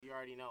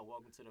already know.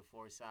 Welcome to the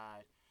Fourth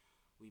Side.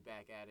 We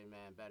back at it,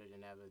 man. Better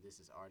than ever.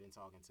 This is Arden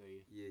talking to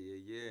you.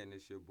 Yeah. And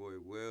it's your boy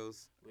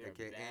Wills, We are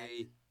a.k.a.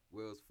 back.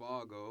 Wills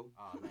Fargo.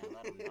 Oh, man,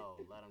 let them know.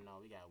 Let them know.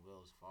 We got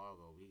Wills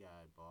Fargo. We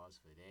got Bars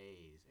for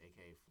Days,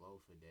 a.k.a. Flow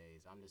for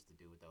Days. I'm just the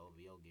dude with the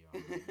OVO gear on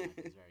right now at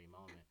this very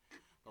moment.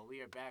 But we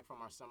are back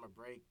from our summer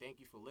break.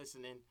 Thank you for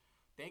listening.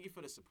 Thank you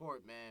for the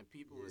support, man.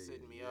 People was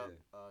hitting me up.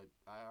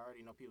 I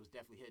already know people was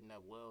definitely hitting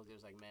up Wills. They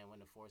was like, man, when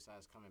the Fourth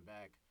Side's coming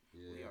back.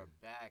 Yeah. We are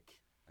back.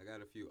 I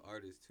got a few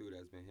artists too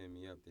that's been hitting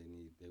me up.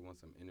 They want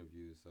some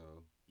interviews,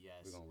 so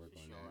yes, we're gonna work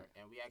on that.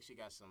 And we actually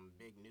got some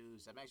big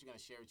news. I'm actually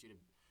gonna share with you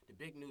the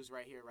big news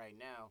right here, right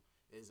now.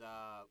 Is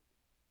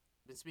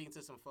been speaking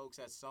to some folks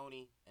at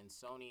Sony, and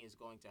Sony is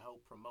going to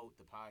help promote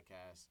the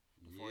podcast,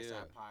 the Fourth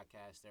Side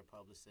Podcast. Their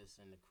publicists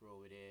and the crew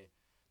over there,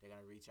 they're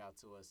gonna reach out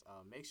to us.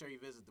 Make sure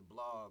you visit the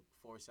blog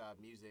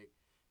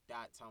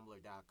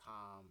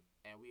foursidemusic.tumblr.com,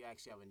 and we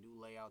actually have a new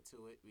layout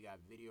to it. We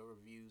got video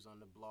reviews on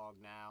the blog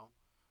now.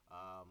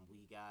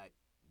 We got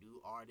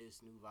new artists,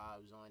 new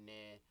vibes on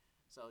there.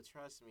 So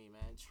trust me,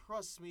 man.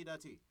 Trust me,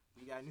 Dutty.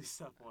 We got new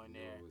stuff on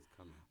there. I knew it was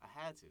coming. I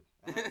had to,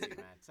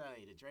 man. I'm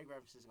telling you, the Drake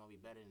reference is going to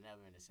be better than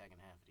ever in the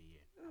second half of the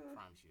year. I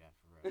promise you that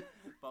for real.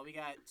 But we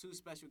got two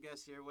special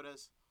guests here with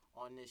us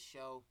on this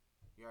show.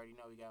 You already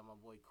know we got my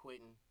boy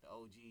Quinton, the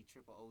OG,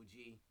 triple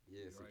OG.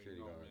 Yeah,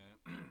 security guard.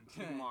 Man.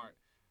 T-Mart,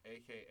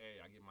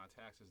 a.k.a. I get my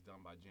taxes done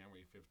by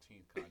January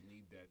 15th because I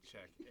need that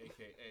check.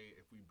 A.k.a.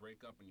 if we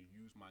break up and you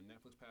use my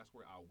Netflix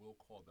password, I will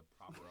call the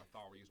proper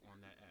authorities on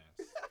that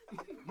ass.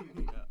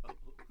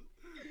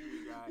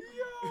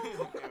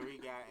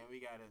 we got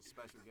a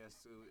special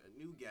guest too, a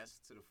new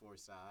guest to the Fourth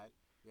Side.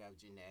 We have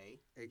Janay,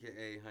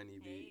 a.k.a.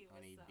 Honeybee. Hey,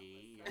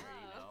 Honeybee, you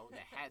already know.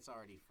 The hat's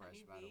already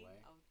fresh, by the way.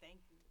 Oh,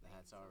 thank you. The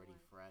hat's already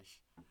fresh.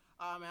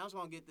 Man, I was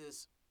gonna get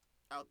this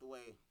out the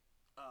way.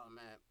 Oh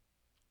man,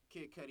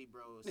 Kid Cudi,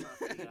 bro, it's time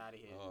for me to get out of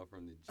here. Oh,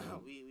 from the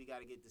jump. we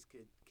got to get this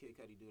Kid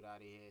Cudi dude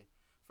out of here.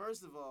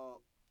 First of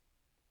all,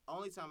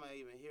 only time I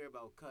even hear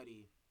about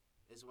Cudi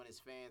is when his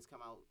fans come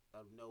out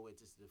of nowhere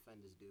just to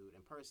defend this dude.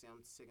 And personally,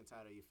 I'm sick and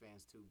tired of your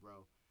fans too,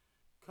 bro.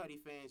 Cudi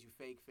fans, you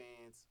fake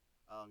fans.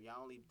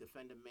 Y'all only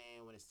defend a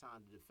man when it's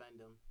time to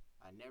defend him.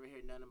 I never hear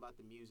nothing about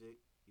the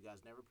music. You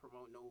guys never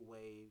promote no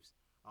waves.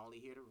 I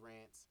only hear the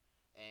rants.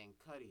 And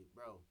Cudi,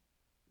 bro,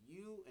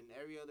 you and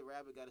every other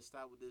rapper got to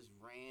stop with this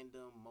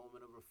random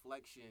moment of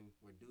reflection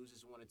where dudes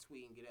just want to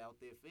tweet and get out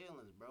their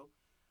feelings, bro.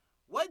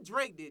 What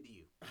Drake did to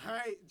you? All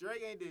right,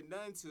 Drake ain't did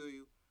nothing to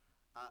you.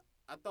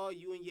 I thought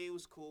you and Ye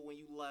was cool when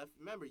you left.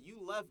 Remember, you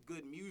left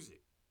good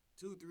music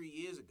 2-3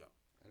 years ago.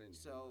 I didn't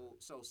So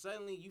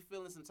suddenly you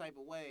feeling some type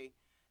of way.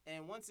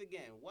 And once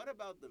again, what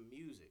about the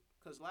music?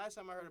 Because last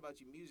time I heard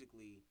about you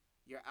musically,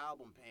 your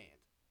album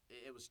panned.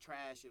 It was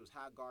trash. It was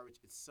hot garbage.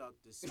 It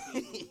sucked. The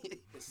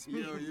speed.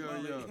 Yo,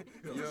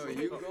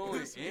 you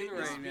going in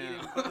right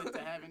now. To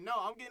heaven. No,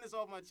 I'm getting this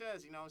off my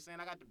chest. You know what I'm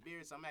saying? I got the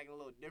beard, so I'm acting a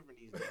little different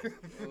these days.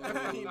 You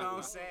know what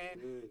I'm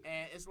saying?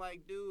 And it's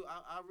like, dude,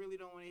 I really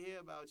don't want to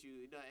hear about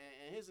you.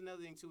 And here's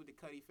another thing, too, with the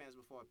Cudi fans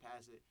before I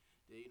pass it,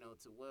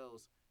 to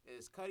Wills,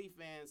 is Cudi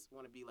fans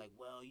want to be like,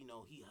 well,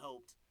 he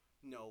helped,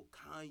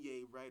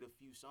 Kanye write a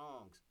few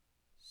songs.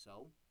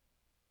 So,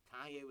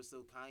 Kanye was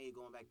still Kanye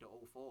going back to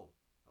 2004.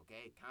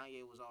 Okay,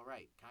 Kanye was all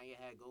right. Kanye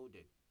had gold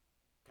digger.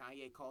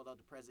 Kanye called out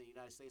the president of the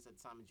United States at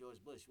the time of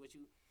George Bush.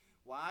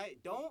 Why?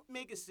 Don't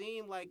make it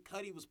seem like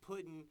Cudi was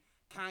putting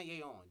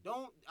Kanye on.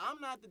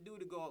 I'm not the dude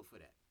to go up for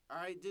that. All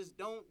right, just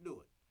don't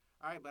do it.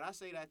 All right, but I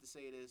say that to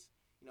say this.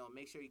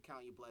 Make sure you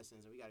count your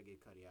blessings, and we got to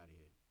get Cudi out of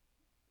here.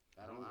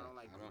 I don't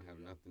have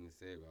nothing to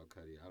say about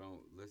Cudi. I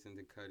don't listen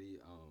to Cudi.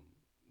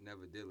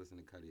 Never did listen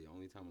to Cudi. The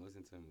only time I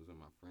listened to him was when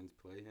my friends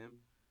play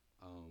him.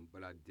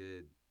 But I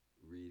did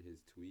read his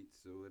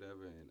tweets or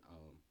whatever, and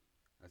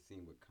I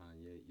seen what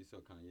Kanye. You saw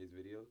Kanye's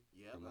video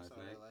from last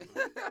night.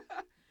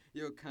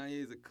 Yo,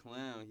 Kanye's a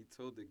clown. He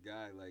told the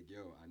guy like,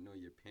 "Yo, I know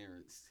your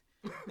parents."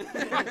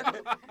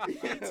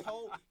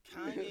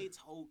 Kanye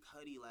told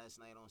Cudi last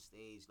night on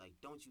stage, like,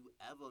 "Don't you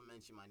ever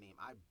mention my name.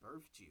 I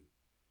birthed you."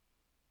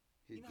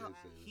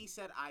 He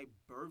said, "I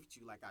birthed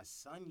you, like I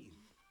son you."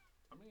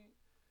 I mean,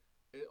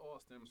 it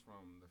all stems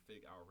from the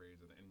fake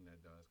outrage that the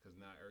internet does, because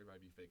now everybody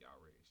be fake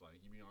outrage.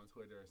 Like, you be on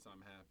Twitter,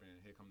 something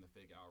happen, here come the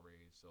fake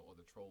outrage, or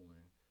the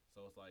trolling.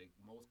 So it's like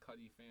most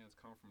Cudi fans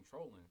come from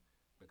trolling,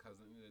 because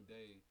at the end of the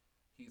day,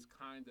 he's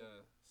kind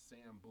of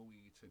Sam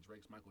Bowie to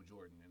Drake's Michael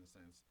Jordan, in a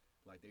sense.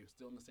 Like, they were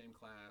still in the same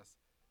class.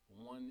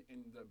 One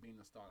ended up being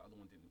a star, the other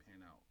one didn't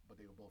pan out, but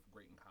they were both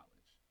great in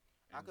college.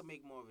 I could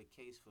make more of a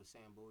case for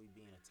Sam Bowie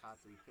being a top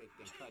 3 pick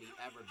than Cudi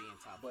ever being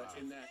top 5. But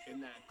in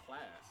that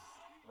class,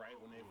 right,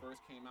 when they first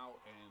came out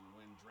and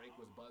when Drake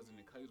was buzzing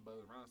and Cudi was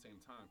buzzing around the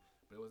same time,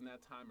 but it was in that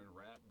time in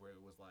rap where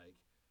it was like,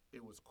 it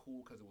was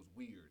cool because it was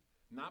weird.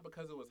 Not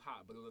because it was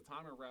hot, but it was a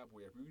time in rap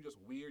where if you were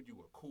just weird, you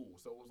were cool.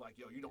 So it was like,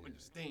 yo, you don't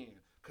understand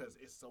because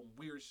it's some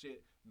weird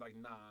shit. Like,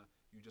 nah,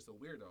 you just a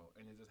weirdo.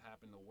 And it just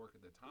happened to work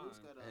at the time.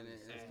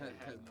 And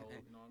had no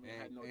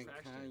and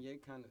traction. Kanye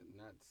kind of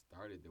not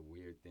started the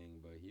weird thing,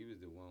 but he was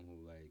the one who,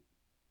 like,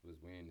 was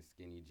wearing the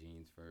skinny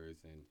jeans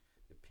first and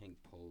the pink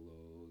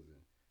polos,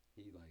 and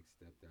he like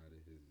stepped out of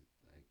his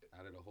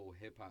out of the whole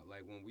hip hop.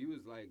 Like when we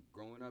was like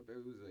growing up,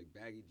 it was like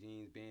baggy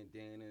jeans,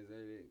 bandanas,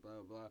 everything,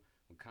 blah blah.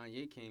 When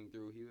Kanye came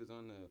through, he was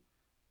on the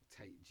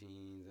tight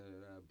jeans,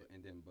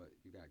 but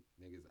you got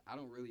niggas. I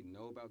don't really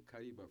know about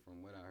Cudi, but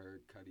from what I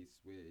heard, Cudi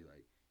swear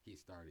like he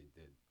started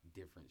the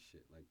different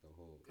shit, like the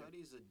whole.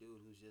 Cudi's a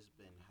dude who's just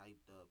been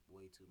hyped up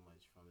way too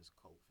much from his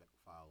cult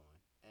following.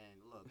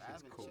 And look, I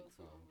haven't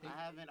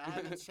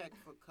checked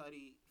for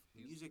Cudi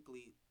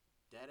musically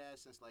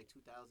deadass since like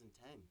 2010.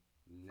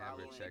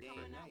 Never checked for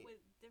him. Out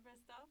with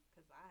different stuff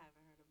because I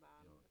haven't heard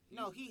about him.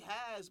 No, he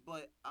has,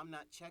 but I'm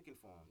not checking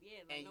for him.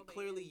 Yeah, like and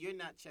clearly you're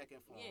not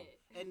checking for him.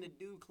 Yeah. And the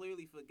dude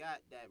clearly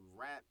forgot that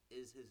rap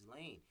is his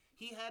lane.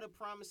 He had a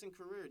promising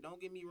career.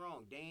 Don't get me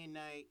wrong. Day and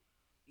night.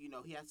 You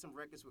know, he had some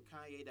records with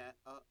Kanye that,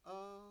 I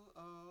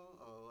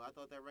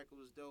thought that record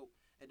was dope.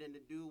 And then the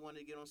dude wanted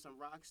to get on some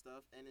rock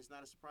stuff, and it's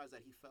not a surprise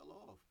that he fell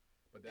off.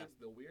 But that's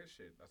the weird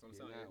shit. That's what I'm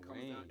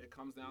saying. It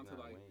comes down to,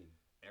 like, Wayne.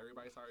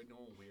 Everybody started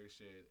doing weird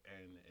shit,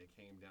 and it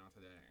came down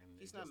to that. And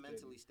he's not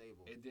mentally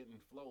stable. It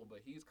didn't flow, but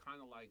he's kind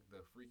of like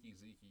the Freaky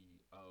Zeke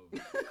of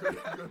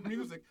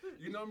music.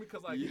 You know what I mean?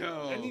 Because, like,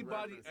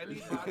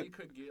 anybody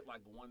could get,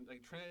 like, one.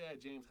 Like, Trinidad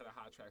James had a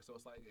hot track. So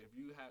it's like if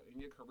you have, in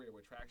your career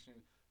with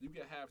Traction, you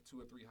can have 2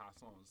 or 3 hot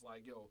songs. It's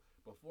like, yo,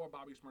 before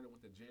Bobby Shmurda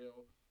went to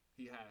jail,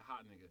 he had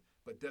Hot Nigga.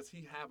 But does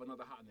he have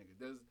another Hot Nigga?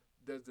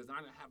 Does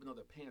Designer have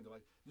another Panda?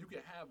 Like, you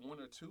can have 1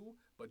 or 2,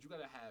 but you got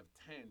to have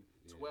 10,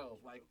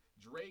 12. Like,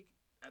 Drake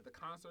at the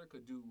concert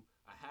could do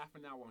a half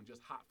an hour on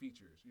just hot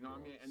features. You know what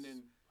I mean? And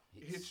then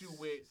hit you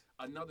with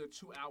another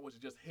 2 hours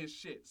of just his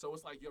shit. So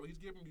it's like, yo, he's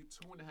giving you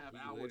 2.5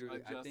 hours of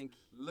just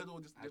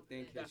little. I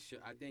think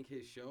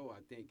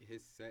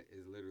his set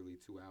is literally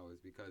 2 hours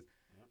because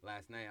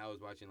last night I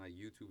was watching like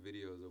YouTube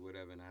videos or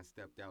whatever, and I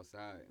stepped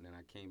outside, and then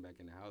I came back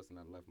in the house and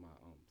I left my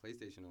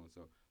PlayStation on.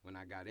 So when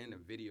I got in, the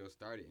video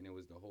started, and it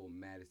was the whole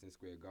Madison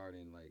Square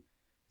Garden like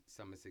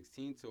Summer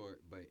 16 tour,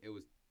 but it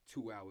was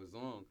 2 hours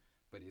long.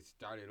 But it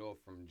started off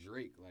from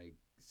Drake, like,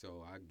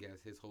 so I guess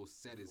his whole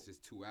set is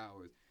just 2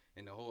 hours.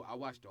 And I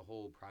watched the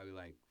whole probably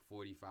like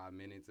 45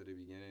 minutes at the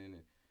beginning,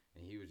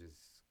 and he was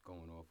just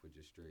going off with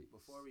just straight.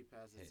 Before we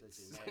pass it to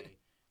Janay,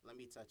 let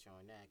me touch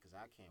on that because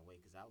I can't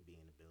wait because I'll be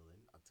in the building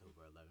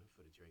October 11th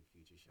for the Drake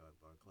Future Show at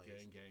Barclays.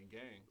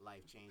 Gang.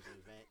 Life-changing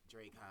event,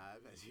 Drake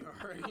Hive, as you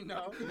already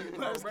know.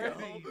 Let's go.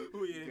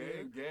 We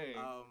in gang.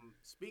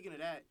 Speaking of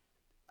that,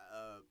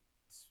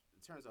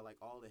 in terms of like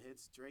all the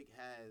hits, Drake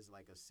has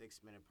like a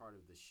 6-minute part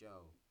of the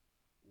show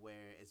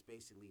where it's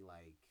basically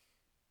like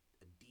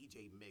a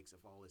DJ mix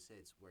of all his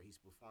hits where he's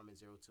performing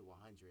 0 to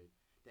 100.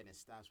 Then it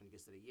stops when he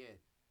gets to the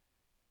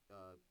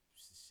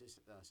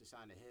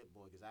sign the hit,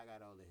 boy, because I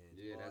got all the hits.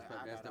 Yeah,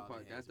 that's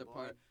the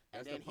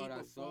part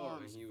I saw,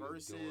 and he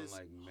was doing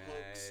like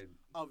mad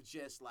of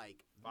just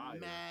like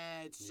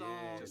mad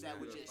songs that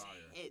were just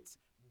hits,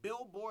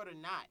 Billboard or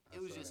not.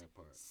 It was just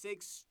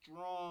 6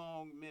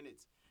 strong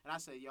minutes. And I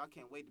said, yo, I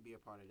can't wait to be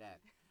a part of that.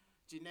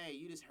 Janay,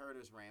 you just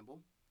heard us ramble.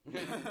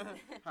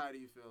 How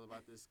do you feel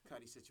about this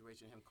Cudi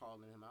situation, him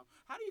calling him out?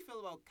 How do you feel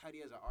about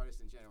Cudi as an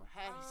artist in general?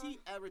 Has he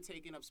ever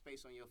taken up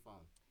space on your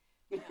phone?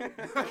 No.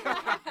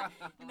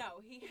 No,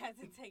 he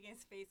hasn't taken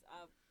space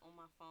up on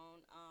my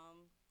phone.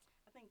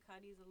 I think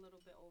Cudi's a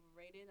little bit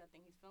overrated. I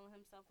think he's feeling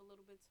himself a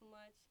little bit too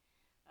much.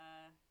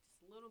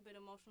 Just a little bit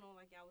emotional,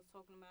 like I was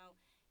talking about.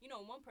 You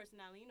know, one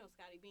personality,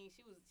 Scotty Bean,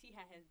 she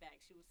had his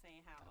back. She was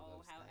saying how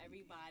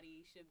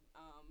everybody should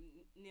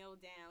kneel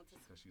down to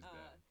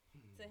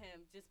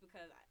him just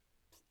because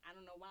I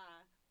don't know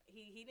why.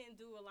 He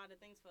didn't do a lot of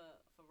things for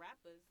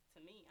rappers,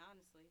 to me,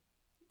 honestly.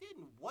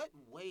 Didn't what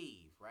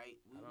wave, right?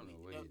 I don't know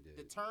what he did.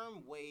 The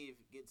term wave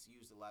gets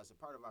used a lot. It's a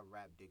part of our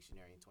rap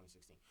dictionary in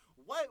 2016.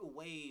 What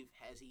wave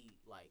has he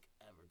like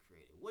ever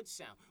created? Which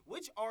sound?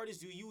 Which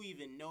artist do you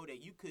even know that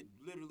you could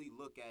literally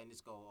look at and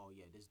just go, oh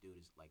yeah, this dude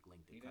is like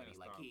linked to Cudi,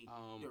 like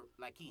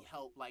he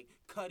helped like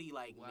Cudi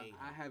like made.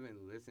 I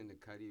haven't listened to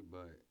Cudi,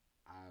 but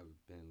I've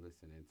been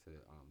listening to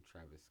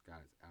Travis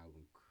Scott's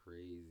album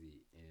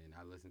Crazy, and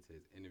I listened to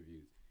his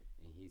interviews,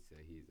 and he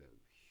said he's a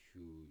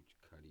huge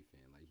Cudi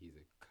fan. Like, he's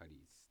a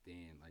Cudi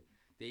stan. Like,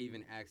 they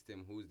even asked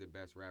him who's the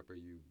best rapper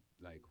you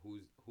like, who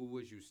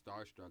was you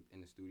starstruck in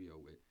the studio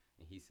with,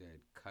 and he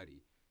said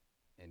Cudi.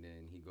 And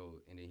then he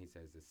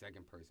says the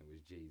second person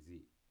was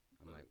Jay-Z.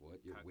 I'm like, what?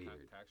 You're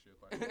weird. Can I ask you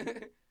a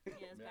question?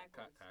 Yes,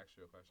 can I ask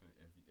you a question?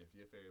 If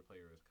your favorite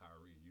player is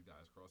Kyrie, you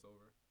guys cross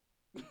over?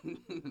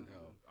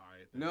 No. All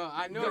right. No,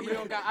 I know he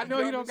don't got. I know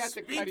he don't got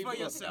the Cudi flow.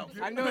 Yourself.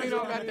 I know he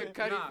don't got the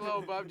Cudi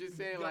flow, but I'm just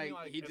saying, like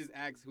he just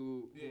asks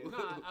who. Yeah,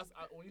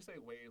 when you say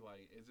wave,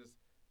 like it's just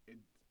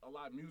a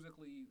lot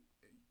musically.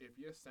 If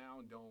your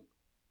sound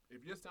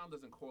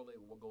doesn't correlate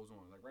with what goes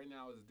on, like right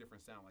now it's a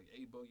different sound. Like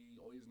A Boogie,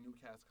 all these new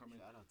cats coming.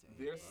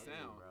 Their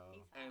sound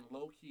and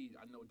low key.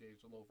 I know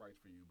Dave's a low right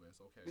for you, but it's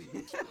okay.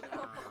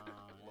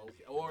 Low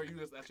key. Or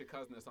that's your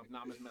cousin or something.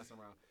 Nah, I'm just messing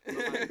around.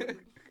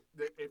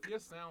 if your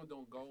sound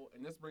don't go,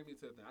 and this brings me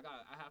to the thing,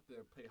 I have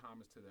to pay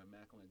homage to the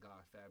immaculate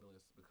God,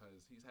 Fabulous,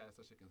 because he's had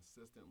such a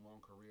consistent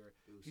long career.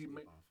 He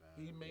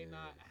may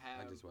not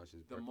have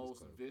the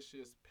most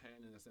vicious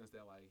pen in the sense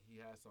that like he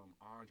has some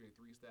Andre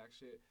 3-stack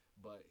shit,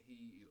 but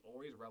he is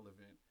always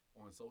relevant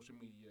on social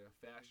media,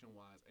 fashion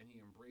wise, and he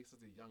embraces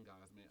the young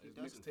guys, man. His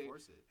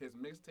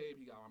mixtape,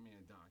 he got my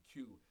man Don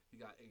Q, he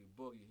got A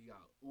Boogie, he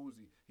got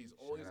Uzi. He's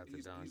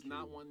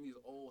not one of these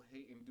old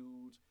hating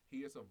dudes.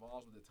 He just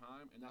evolves with the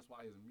time, and that's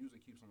why his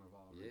music keeps on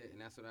evolving. Yeah, and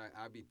that's what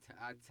I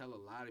tell a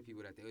lot of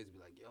people that they always be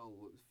like, yo,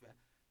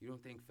 you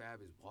don't think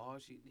Fab is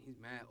washed? He's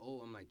mad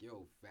old. I'm like,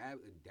 yo,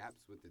 Fab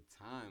adapts with the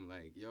time.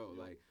 Like,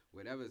 like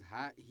whatever's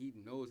hot, he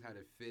knows how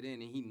to fit in,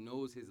 and he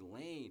knows his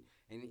lane.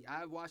 And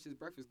I watched his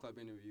Breakfast Club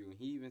interview, and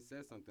he even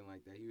said something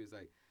like that. He was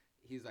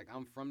like,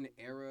 I'm from the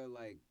era,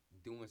 like,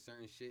 doing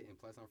certain shit, and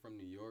plus I'm from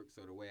New York,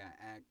 so the way I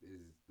act is,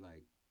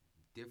 like,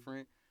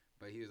 different.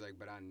 But he was like,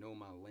 but I know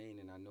my lane,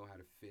 and I know how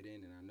to fit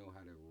in, and I know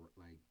how to,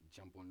 like,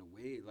 jump on the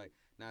wave. Like,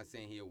 not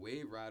saying he a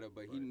wave rider,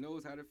 but he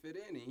knows how to fit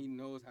in, and he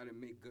knows how to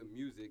make good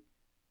music.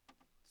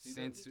 His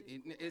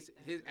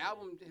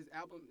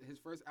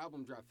first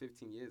album dropped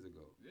 15 years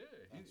ago.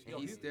 Yeah,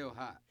 he's still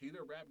hot. He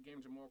the rap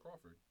game Jamal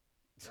Crawford.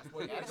 That's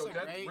what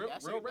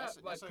real rap.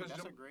 Like,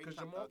 because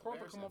Jamal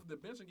Crawford come off the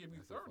bench and give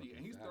you 30,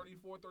 and he's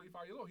 34,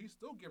 35 years old. He's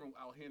still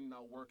handing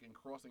out work and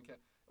crossing cat.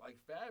 Like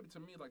Fab to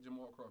me, like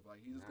Jamal Crawford.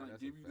 Like he's just gonna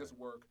give you this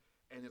work,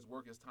 and his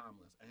work is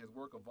timeless, and his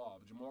work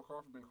evolved. Jamal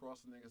Crawford been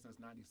crossing niggas since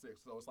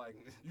 '96, so it's like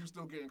you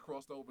still getting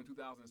crossed over in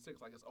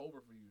 2006. Like it's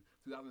over for you.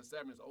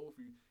 2007 is over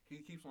for you.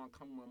 He keeps on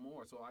coming with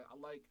more. So I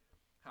like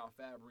how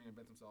Fab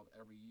reinvents himself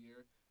every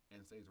year and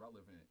stays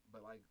relevant.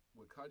 But like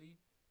with Cudi,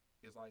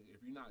 it's like if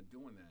you're not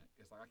doing that,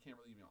 it's like I can't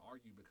really even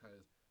argue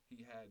because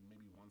he had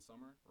maybe one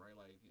summer, right?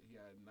 Like he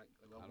had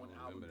one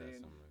album.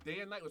 Day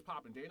and Night was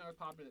popping. Day and Night was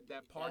popping.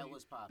 That party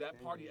was popping.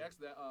 That Party X.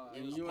 That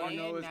and you wanna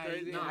know what's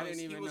crazy? I didn't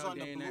even know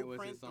Day and Night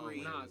was his song.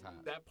 Nah,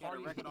 that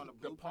party.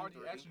 The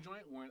Party X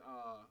joint when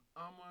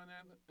I'm on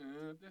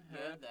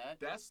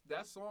that.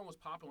 That song was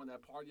popping when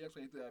that Party X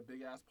when he threw that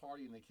big ass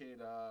party and the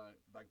kid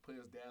like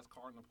put his dad's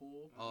car in the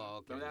pool.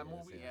 Oh, okay. Remember that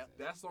movie? Yeah.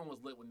 That song was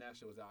lit when that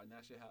shit was out, and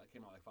that shit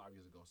came out like 5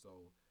 years ago.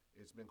 So.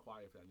 It's been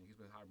quiet for that nigga. He's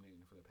been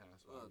hibernating for the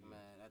past 5 years. Look,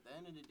 man, at the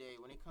end of the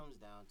day, when it comes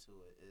down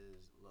to it,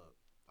 look,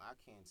 I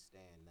can't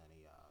stand none of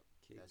y'all.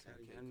 Kid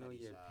Cudi, I know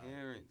your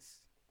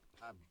parents.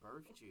 I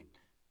birthed you.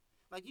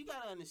 Like, you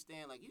gotta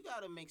understand, like, you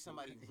gotta make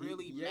somebody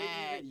really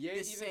mad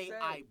to say,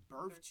 I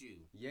birthed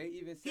you. Yeah,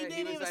 even said,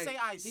 he didn't even say,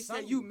 I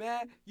son you.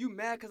 You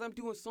mad because I'm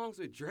doing songs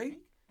with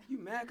Drake? You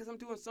mad because I'm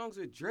doing songs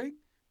with Drake?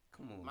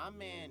 Come on, my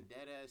man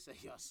deadass said,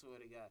 y'all swear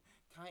to God.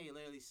 Kanye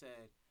literally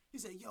said, he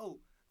said, yo,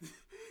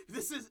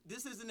 this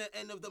isn't the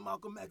end of the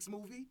Malcolm X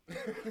movie.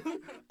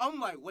 I'm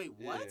like, wait,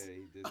 what?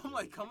 Yeah, I'm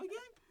like, come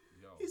again?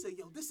 Yo. He said,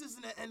 yo, this isn't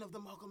the end of the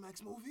Malcolm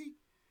X movie.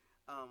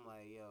 I'm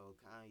like, yo,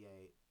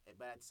 Kanye.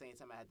 But at the same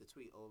time, I had to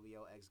tweet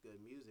OVO X Good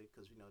Music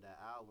because we know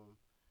that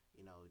album,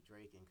 you know,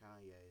 Drake and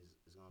Kanye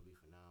is going to be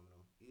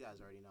phenomenal. You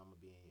guys already know I'm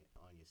going to be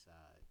on your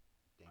side.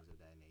 Things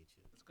of that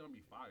nature. It's going to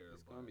be fire.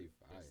 It's going to be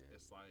fire.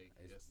 It's like...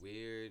 It's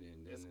weird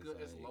and then it's good.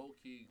 Like, it's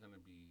low-key going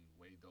to be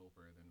way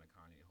doper than the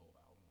Kanye whole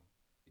album.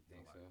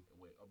 Think so?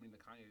 I mean,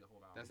 the Kanye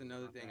whole album. That's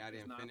another thing I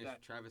didn't finish.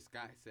 Travis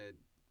Scott said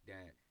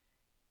that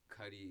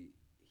Cudi,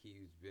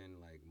 he's been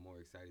like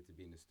more excited to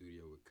be in the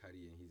studio with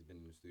Cudi, and he's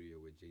been in the studio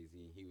with Jay-Z,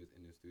 and he was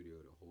in the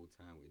studio the whole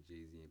time with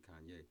Jay-Z and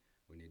Kanye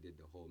when they did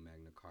the whole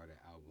Magna Carta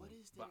album. What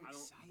is there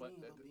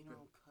exciting about being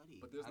on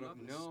Cudi? I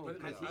don't know.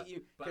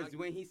 Because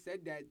when he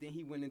said that, then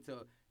he went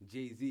into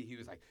Jay-Z. He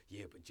was like,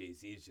 yeah, but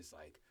Jay-Z is just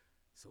like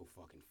so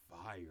fucking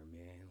fire,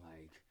 man.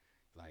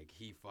 Like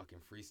he fucking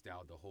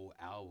freestyled the whole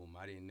album.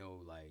 I didn't know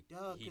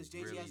because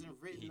Jay-Z hasn't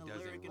written a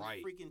lyric in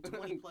freaking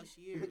 20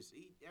 plus years.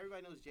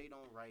 Everybody knows Jay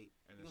don't write.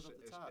 And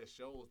it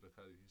shows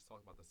because he's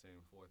talking about the same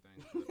 4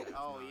 things.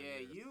 Oh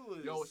yeah, you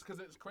was. Yo, it's because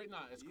it's crazy.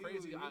 Nah, it's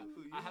crazy.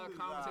 I had a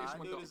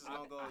conversation with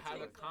I had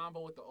a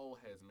combo with the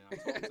old heads, man.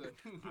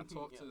 I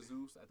talked to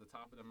Zeus at the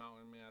top of the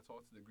mountain, man. I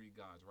talked to the Greek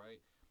gods,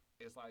 right?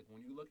 It's like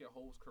when you look at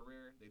Hope's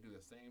career, they do the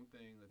same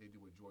thing that they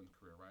do with Jordan's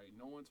career, right?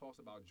 No one talks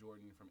about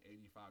Jordan from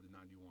 85 to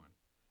 91.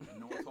 And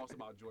no one talks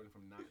about Jordan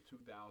from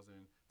 2000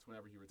 to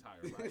whenever he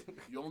retired, right?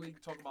 You only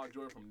talk about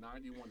Jordan from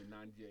 91 to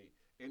 98.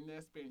 In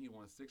that span, he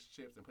won 6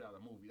 chips and put out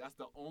a movie. That's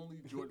the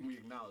only Jordan we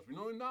acknowledge. We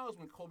don't acknowledge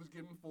when Kobe's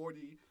giving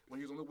 40, when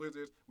he was on the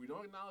Wizards. We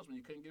don't acknowledge when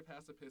you couldn't get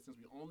past the Pistons.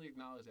 We only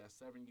acknowledge that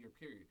 7-year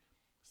period.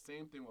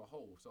 Same thing with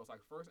Hov. So it's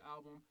like first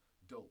album,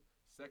 dope.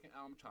 Second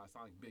album, try to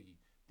sound like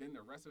Biggie. Then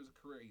the rest of his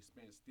career, he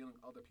spent stealing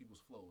other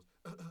people's flows.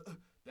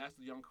 That's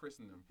the Young Chris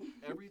in them.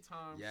 Every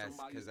time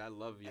because I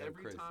love Young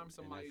Chris. Every time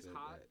somebody's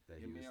hot,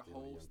 your man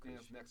Hov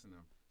stands next to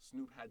them.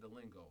 Snoop had the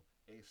lingo.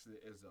 Ace to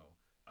Izzo.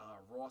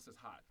 Ross is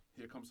hot.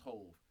 Here comes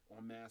Hov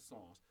on Mad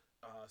Songs.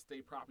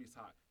 State Property's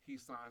hot. He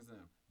signs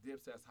them.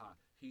 Dipset's hot.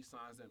 He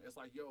signs them. It's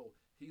like, yo,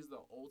 he's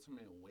the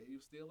ultimate wave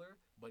stealer,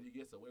 but he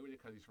gets away with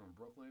it because he's from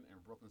Brooklyn, and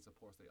Brooklyn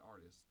supports their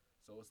artists.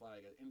 So it's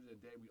like, at the end of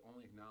the day, we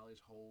only acknowledge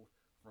Hov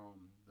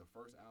from the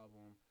first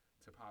album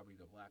to probably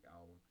the Black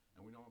Album,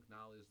 and we don't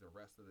acknowledge the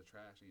rest of the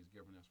trash that he's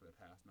given us for the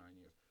past 9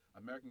 years.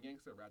 American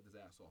Gangster rapped his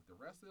ass off. The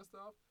rest of the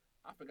stuff,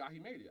 I forgot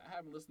he made it. I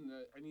haven't listened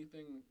to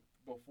anything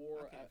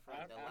before.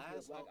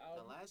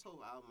 The last whole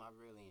album I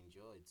really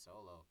enjoyed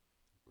solo.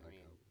 Black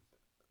album.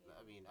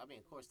 I mean,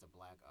 of course, the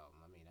Black Album.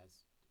 I mean,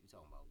 that's you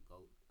talking about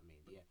GOAT. I mean,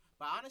 yeah.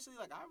 But honestly,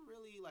 like, I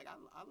really like.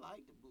 I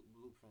like the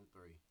Blueprint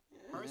 3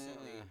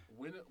 personally.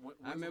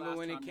 I remember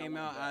when it came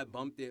out, I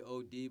bumped it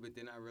OD, but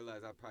then I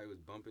realized I probably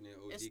was bumping it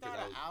OD because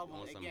I was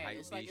on some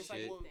hype beat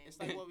shit. It's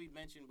like what we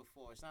mentioned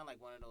before. It's not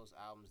like one of those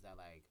albums that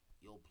like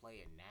you'll play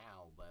it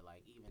now, but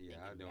like even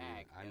I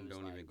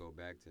don't even go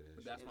back to that.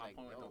 But that's my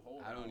point. The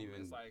whole I don't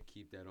even like,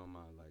 keep that on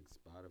my like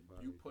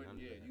Spotify. You put in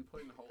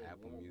the whole.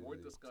 Apple when Music,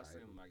 we're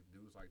discussing Tidal. like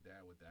dudes like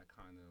that with that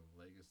kind of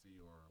legacy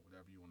or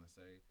whatever you want to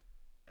say.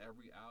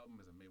 Every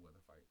album is a Mayweather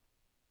fight,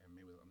 and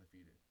Mayweather's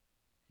undefeated.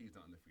 He's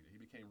not undefeated. He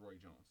became Roy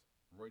Jones.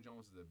 Roy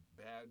Jones is a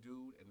bad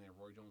dude, and then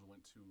Roy Jones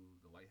went to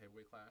the light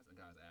heavyweight class and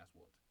got his ass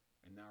whooped.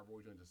 And now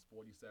Roy Jones is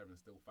 47 and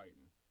still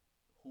fighting.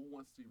 Who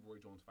wants to see Roy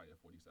Jones fight at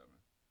 47?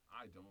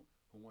 I don't.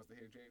 Who wants to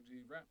hear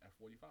JG rap at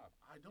 45?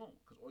 I don't.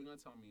 Because all you're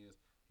going to tell me is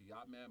he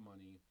got mad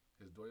money,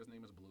 his daughter's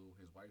name is Blue,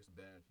 his wife's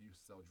bad, he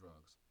used to sell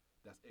drugs.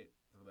 That's it.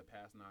 For the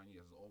past 9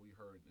 years, that's all we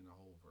heard in the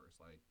whole verse.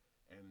 Like,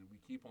 and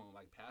we keep on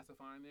like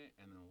pacifying it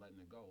and then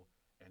letting it go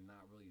and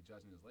not really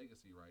judging his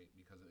legacy, right?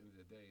 Because at the end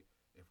of the day,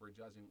 if we're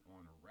judging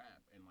on a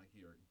rap and like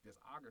your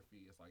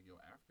discography, it's like, yo,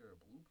 after a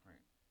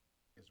Blueprint,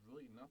 it's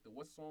really nothing.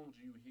 What songs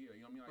do you hear?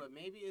 You know what I mean? Like, but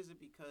maybe is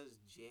it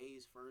because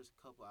Jay's first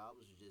couple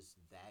albums were just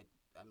that?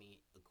 I mean,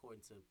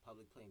 according to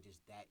public playing, just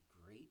that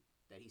great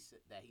that he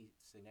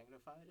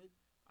signified it.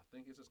 I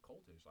think it's just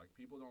cultish. Like,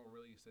 people don't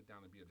really sit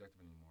down and be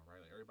objective anymore,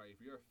 right? Like, everybody,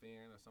 if you're a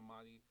fan of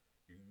somebody,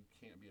 you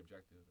can't be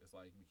objective. It's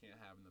like we can't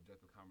have an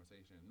objective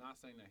conversation. Not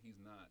saying that he's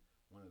not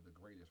one of the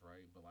greatest,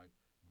 right? But like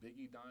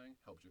Biggie dying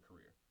helps your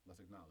career.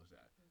 Let's acknowledge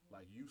that. Mm-hmm.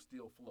 Like, you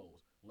steal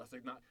flows. Let's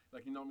acknowledge,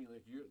 like, you know what I mean?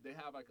 Like, they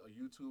have like a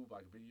YouTube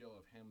like video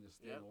of him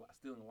just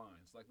stealing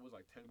lines. Like, it was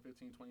like 10,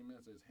 15, 20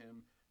 minutes is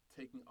him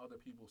taking other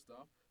people's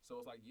stuff. So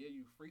it's like, yeah,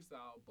 you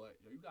freestyle,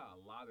 but you got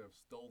a lot of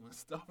stolen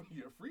stuff in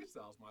your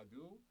freestyles, my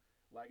dude.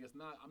 Like, it's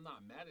not, I'm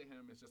not mad at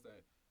him. It's just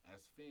that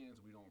as fans,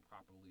 we don't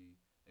properly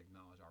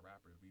acknowledge our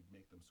rappers. We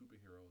make them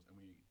superheroes,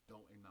 and we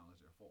don't acknowledge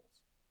their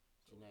faults.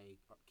 So, Janay,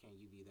 can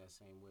you be that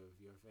same way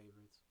with your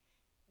favorites?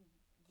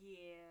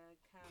 Yeah,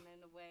 kind of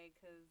in a way,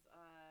 because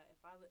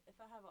if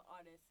I have an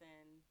artist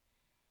and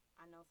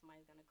I know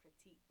somebody's gonna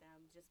critique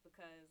them just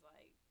because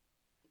like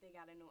they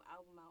got a new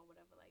album out or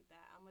whatever like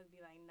that, I'm gonna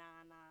be like,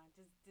 nah,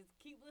 just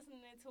keep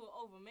listening to it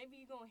over. Maybe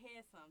you're gonna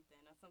hear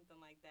something or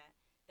something like that.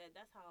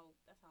 That's how I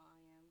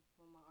am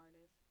with my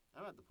artists.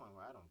 I'm at the point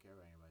where I don't care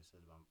what anybody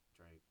says about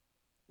Drake.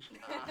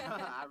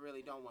 I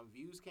really don't. When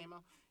Views came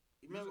out,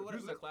 remember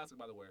Views is a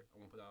classic, by the way. I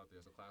want to put it out there.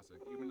 It's a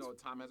classic. Even though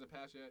time hasn't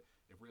passed yet,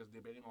 if we're just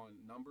debating on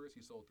numbers, he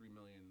sold 3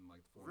 million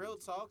like 4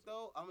 Real talk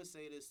though, I'm gonna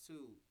say this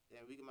too,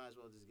 and we might as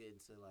well just get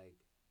into like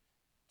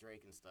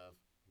Drake and stuff.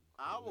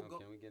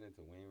 Can we get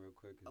into Wayne real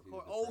quick? Of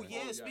course. Oh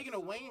yeah. Speaking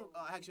of Wayne,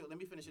 actually, let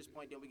me finish this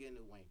point. Then we get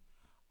into Wayne.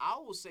 I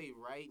will say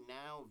right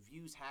now,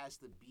 Views has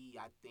to be,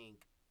 I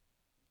think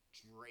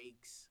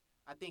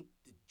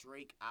the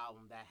Drake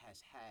album that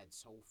has had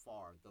so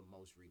far the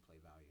most replay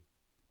value.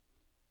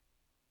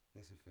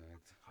 That's a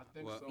fact. I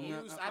think so.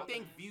 Views, I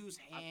think Views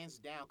hands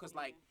down. Cause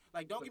like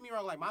don't get me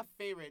wrong. Like my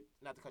favorite,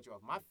 not to cut you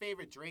off, my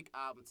favorite Drake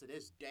album to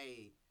this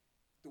day,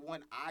 the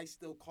one I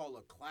still call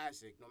a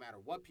classic, no matter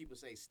what people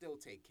say, still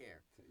Take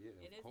Care. Yeah,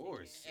 of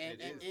course.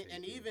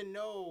 And even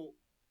though,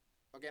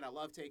 again, I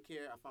love Take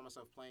Care, I find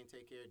myself playing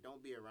Take Care.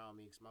 Don't Be Around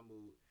Me, because my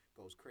mood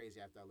goes crazy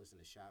after I listen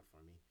to Shot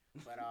For Me.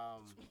 But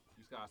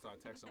you just gotta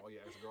start texting all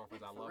your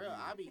ex-girlfriends. I love for real,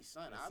 you.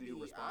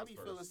 I be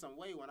feeling some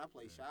way when I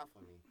play Shot For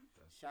Me.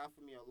 Shot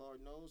For Me or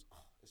Lord Knows,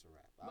 it's a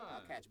wrap.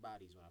 I'll catch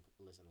bodies when I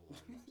listen to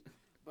Lord Knows.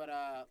 But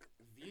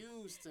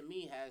Views to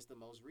me has the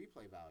most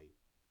replay value.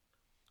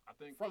 I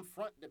think from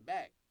front to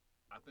back.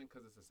 I think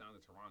because it's the sound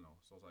of Toronto,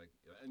 so it's like,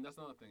 and that's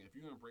another thing. If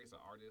you embrace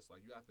an artist,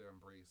 like you have to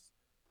embrace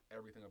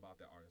everything about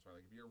that artist, right?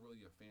 Like if you're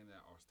really a fan of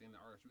that or stand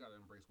that artist, you got to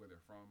embrace where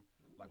they're from.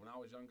 Like when I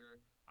was younger,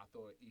 I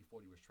thought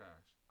E40 was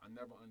trash. I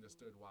never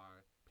understood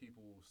why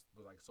people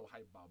were like so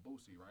hyped about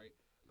Boosie, right?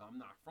 I'm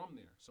not from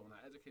there, so when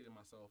I educated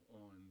myself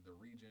on the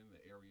region,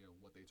 the area,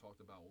 what they talked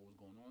about, what was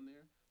going on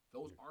there,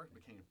 those artists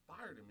became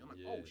fire to me. I'm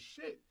like, oh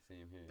shit,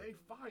 same here. They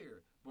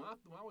fire. When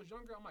I was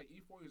younger, I'm like,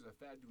 E40 is a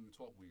fat dude who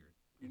talk weird.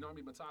 You know what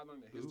I mean? But until I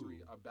learned the history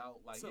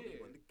about, like,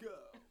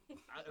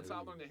 until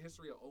I learned the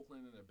history of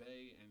Oakland and the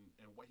Bay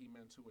and what he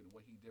meant to it and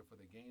what he did for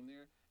the game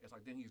there, it's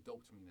like, then he's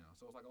dope to me now.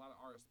 So it's like a lot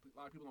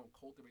of people don't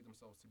cultivate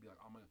themselves to be like,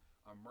 I'm going to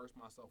immerse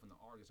myself in the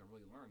artist and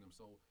really learn them.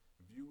 So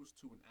Views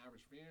to an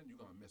average fan, you're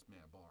going to miss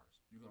mad bars.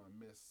 You're going to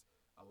miss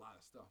a lot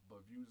of stuff.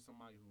 But Views is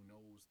somebody who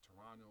knows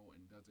Toronto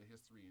and does the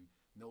history and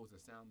knows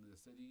the sound of the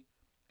city.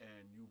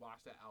 And you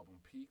watch that album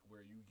peak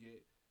where you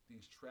get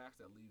these tracks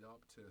that lead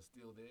up to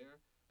Still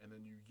There. And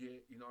then you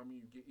get, you know what I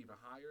mean, you get even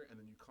higher, and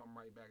then you come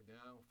right back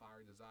down, Fire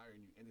Desire,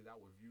 and you end it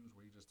out with Views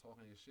where you're just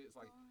talking his shit. It's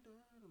like,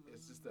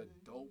 it's just a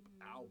dope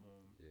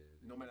album,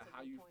 no matter how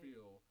how you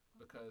feel,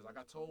 because like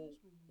I told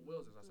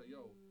Wills this, I said,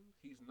 yo,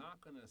 he's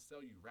not gonna sell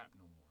you rap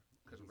no more,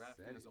 because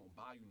rap fans don't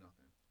buy you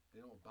nothing.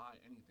 They don't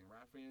buy anything.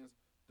 Rap fans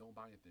don't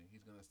buy anything.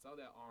 He's gonna sell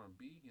that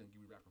R&B. He's gonna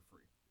give you rap for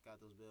free. Got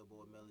those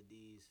Billboard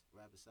melodies,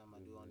 rapping something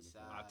I do on the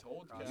side. I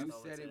told you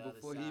said it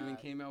before he even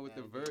came out with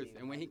the verse.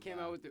 And when he came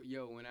out with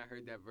when I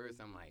heard that verse,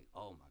 I'm like,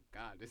 oh my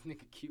God, this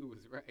nigga Q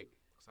was right.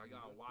 So I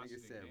gotta watch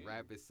nigga said game.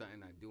 rap is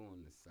something I do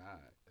on the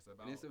side.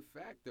 About, and it's a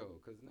fact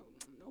though, cause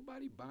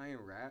nobody buying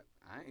rap.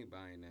 I ain't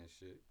buying that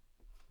shit.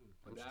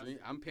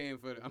 I'm paying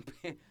for the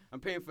I'm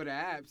paying for the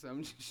apps.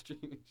 I'm just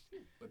streaming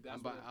shit. But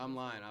that's I'm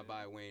lying. I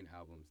buy Wayne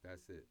albums.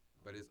 That's it.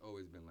 But it's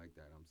always been like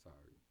that. I'm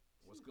sorry.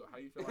 What's good? How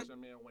you feel about your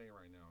man Wayne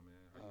right now,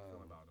 man? How you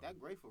feeling about him? That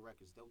Grateful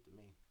record's dope to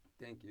me.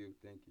 Thank you.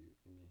 Give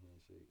me a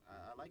handshake.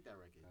 I like that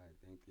record. All right,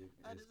 thank you.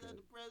 I deserve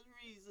the press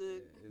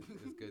reason. Yeah,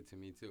 it's good to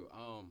me too.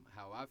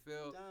 How I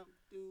feel?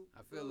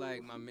 I feel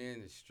like my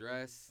man is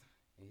stressed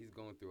and he's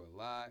going through a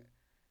lot.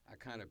 I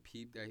kind of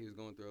peeped that he was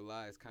going through a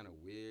lot. It's kind of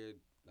weird.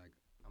 Like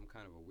I'm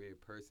kind of a weird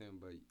person,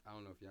 but I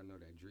don't know if y'all know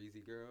that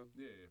Dreezy girl.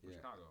 Yeah, from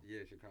Chicago.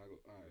 Yeah, Chicago.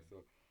 All right,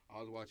 so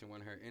I was watching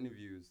one of her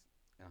interviews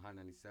at Hot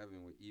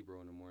 97 with Ebro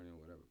in the morning,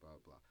 whatever, blah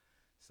blah.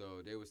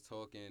 So they was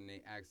talking.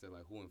 They asked her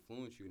like, "Who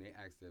influenced you?" And they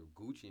asked her if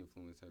Gucci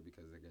influenced her,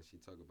 because I guess she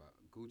talked about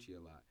Gucci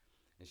a lot.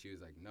 And she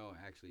was like, "No,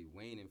 actually,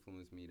 Wayne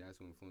influenced me.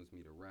 That's who influenced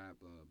me to rap,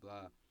 blah blah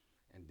blah."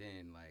 And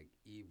then like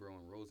Ebro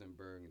and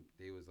Rosenberg,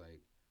 they was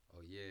like,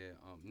 "Oh yeah,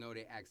 no."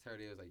 They asked her.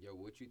 They was like, "Yo,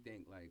 what you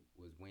think like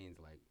was Wayne's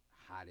like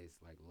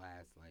hottest like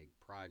last like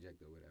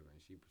project or whatever?"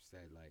 And she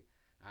said like,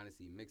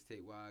 honestly,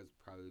 mixtape wise,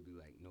 probably be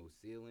like No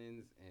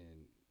Ceilings,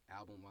 and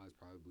album wise,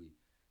 probably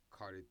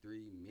Carter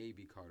 3,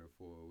 maybe Carter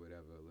 4 or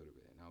whatever a little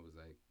bit. And I was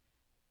like,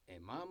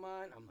 in my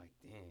mind, I'm like,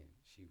 damn,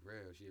 she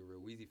a real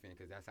Weezy fan,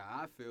 because that's how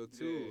I feel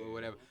too, or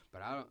whatever.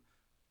 But I don't,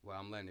 well,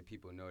 I'm letting the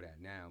people know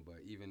that now,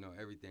 but even though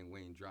everything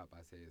Wayne dropped,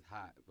 I say is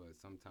hot, but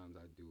sometimes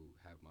I do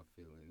have my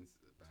feelings,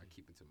 but I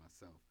keep it to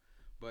myself.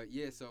 But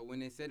yeah, so when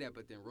they said that,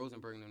 but then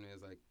Rosenberg and them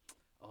was like,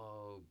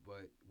 oh,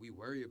 but we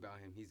worry about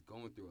him. He's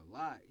going through a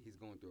lot.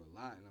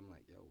 And I'm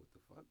like, yo, what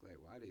the fuck? Like,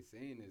 why are they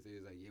saying this?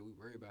 It was like, yeah, we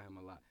worry about him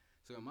a lot.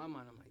 So in my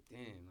mind, I'm like,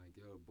 damn, like,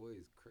 yo, boy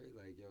is crazy.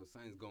 Like, yo,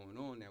 something's going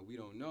on that we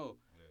don't know.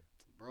 Yeah.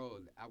 Bro,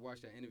 I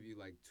watched that interview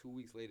like 2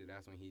 weeks later.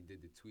 That's when he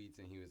did the tweets,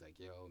 and he was like,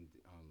 yo,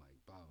 like,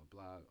 blah, blah,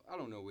 blah. I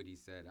don't know what he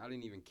said. I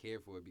didn't even care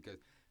for it, because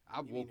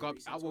I woke up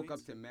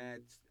to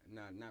mad,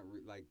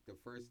 like the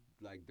first,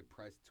 like,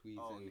 depressed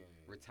tweets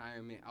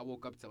retirement. I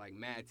woke up to, like,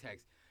 mad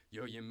texts.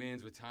 Yo, your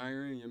man's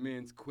retiring, your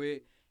man's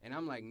quit. And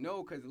I'm like,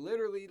 no, because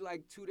literally,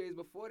 like, 2 days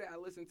before that, I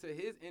listened to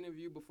his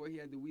interview before he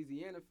had the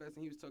Louisiana Fest,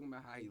 and he was talking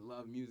about how he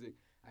loved music,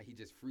 how he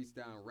just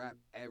freestyle and rap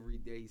every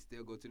day. He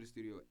still go to the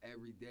studio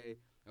every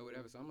day or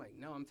whatever. So I'm like,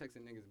 no, I'm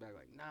texting niggas back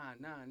like, nah.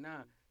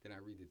 Then I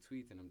read the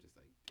tweets, and I'm just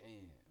like,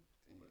 damn.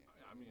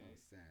 I mean,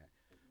 that's sad.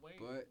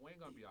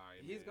 Wayne gonna be all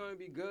right, he's going to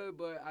be good,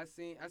 but I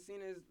seen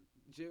his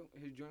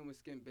joint with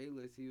Skip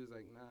Bayless. He was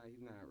like, nah,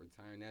 he's not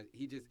retiring.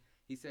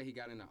 He said he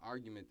got in an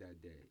argument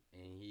that day,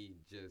 and he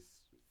just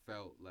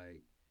felt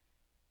like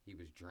he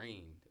was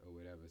drained or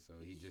whatever.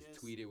 So he just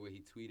tweeted what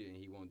he tweeted, and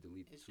he won't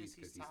delete the tweets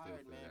because he's still feel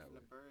that from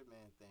way. The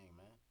Birdman thing,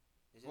 man.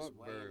 It's Fuck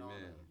just weighing on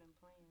Birdman. him.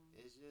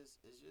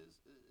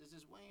 It's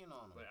just weighing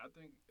on him. But I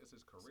think it's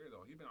his career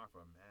though. He's been out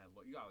for a mad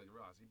look. You gotta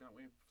realize he's been out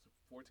Wayne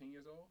 14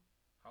 years old.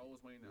 How old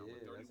is Wayne now?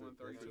 Yeah, 31,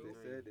 32? That's what they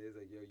said. They was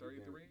like, yo,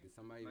 33?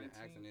 Somebody even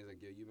asked him, they was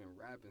like, yo, you've been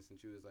rapping since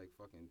you was like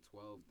fucking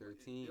 12,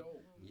 13. Yo,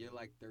 you're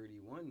like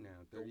 31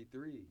 now,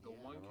 33. The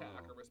one cat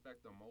I can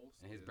respect the most.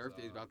 And his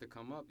birthday's about to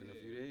come up in a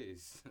few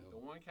days. So. The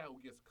one cat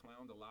who gets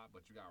clowned a lot,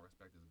 but you gotta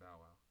respect his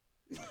Bow Wow.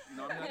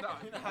 No.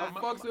 I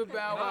fucks with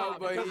Bow Wow,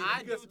 but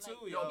I do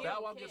too, yo.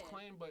 Bow Wow gets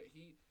claimed, but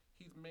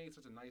he's made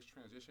such a nice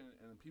transition,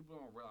 and people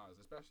don't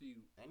realize, especially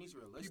and he's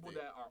realistic. People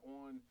that are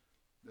on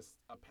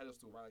a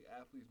pedestal, right? Like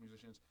athletes,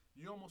 musicians,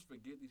 you almost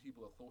forget these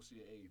people are close to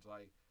your age.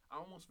 Like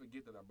I almost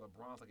forget that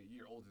LeBron's like a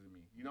year older than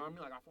me. You know what I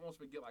mean? Like I almost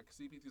forget like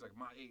CPT's like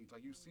my age.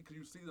 Like you see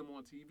them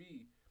on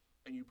TV,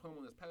 and you put them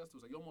on this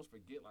pedestal. So you almost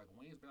forget like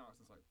Wayne's been out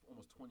since like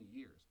almost 20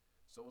 years.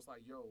 So it's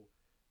like, yo,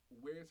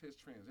 where's his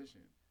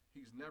transition?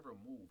 He's never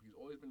moved. He's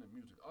always been in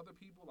music. Other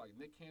people like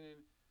Nick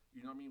Cannon,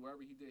 you know what I mean?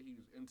 Wherever he did, he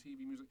was in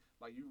TV music.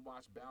 Like you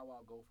watch Bow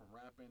Wow go from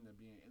rapping to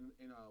being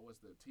in what's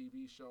the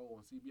TV show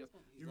on CBS.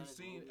 You've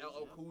seen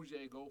LL Cool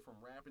J go from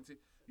rapping to.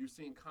 You've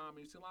seen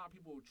comedy. You've seen a lot of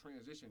people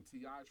transition.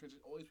 T.I.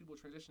 transition. All these people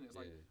transition. It's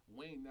like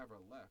Wayne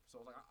never left. So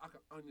it's like I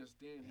can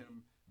understand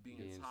him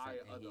being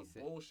tired of the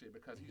bullshit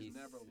because he's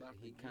never left.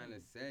 He kind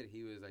of said,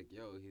 he was like,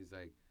 yo, he was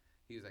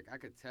like,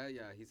 I could tell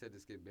y'all. He said to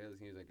Skip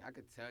Bayless, he was like, I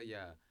could tell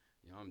y'all,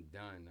 yo, I'm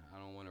done. I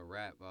don't want to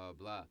rap. Blah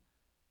blah.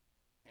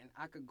 And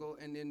I could go,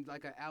 and then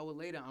like an hour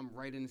later, I'm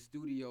right in the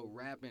studio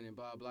rapping and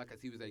blah, blah,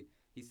 because he was like,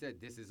 he said,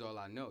 this is all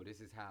I know.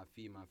 This is how I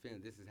feed my family.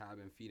 This is how I've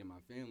been feeding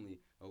my family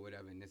or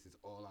whatever, and this is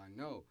all I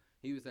know.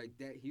 He was like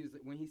that. He was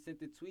like, when he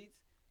sent the tweets,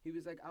 he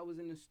was like, I was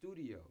in the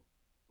studio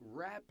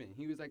rapping.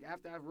 He was like,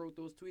 after I wrote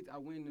those tweets, I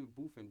went in the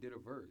booth and did a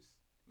verse.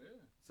 Yeah.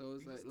 So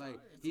it's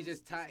he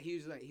just tired. He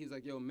was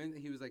like, yo,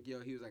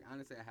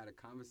 honestly, I had a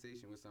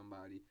conversation with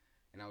somebody,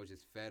 and I was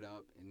just fed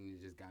up, and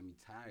it just got me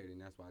tired,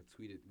 and that's why I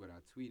tweeted what I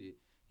tweeted.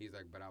 He's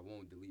like, but I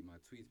won't delete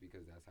my tweets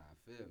because that's how I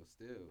feel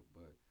still.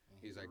 But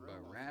he's like, but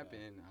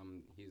rapping,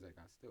 he's like,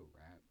 I still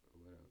rap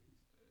or whatever.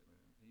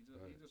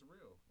 He's just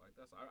real. Like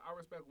I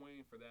respect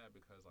Wayne for that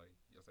because like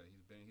I said,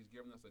 he's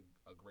given us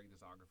a great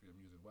discography of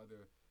music.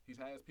 Whether he's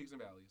had his peaks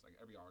and valleys, like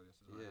every artist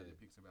has had their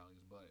peaks and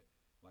valleys, but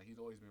like he's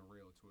always been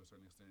real to a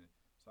certain extent.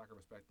 So I can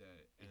respect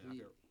that, and I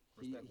can respect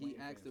Wayne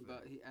fans for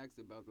that. He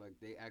asked about like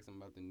they asked him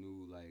about the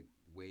new like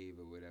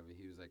wave or whatever.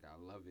 He was like, I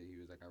love it. He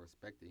was like, I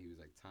respect it. He was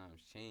like,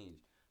 times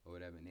change or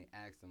whatever. And they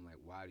asked him like,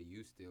 why do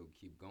you still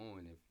keep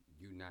going if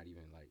you're not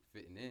even like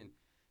fitting in?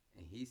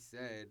 And he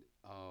said,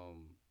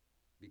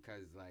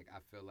 because like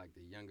I feel like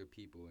the younger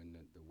people in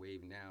the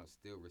wave now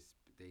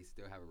they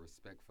still have a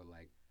respect for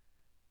like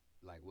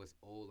what's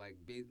old, like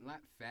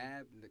not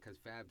Fab, because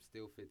Fab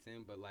still fits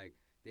in, but like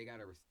they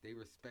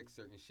respect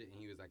certain shit, and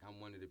he was like,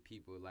 I'm one of the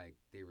people like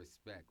they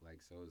respect,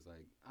 like, so it's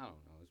like I don't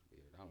know, it's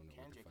weird. I don't know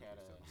Kendrick what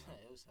the fuck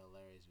he was talking about. it was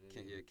hilarious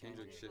video.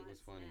 Kendrick shit was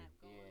funny.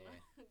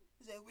 Yeah,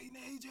 he said, we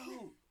need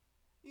you.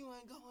 You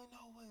ain't going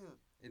nowhere.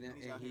 And then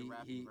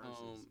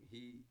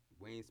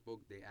Wayne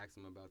spoke. They asked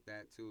him about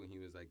that too, and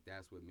he was like,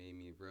 "That's what made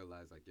me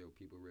realize, like, yo,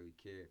 people really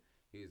care."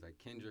 He was like,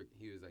 Kendrick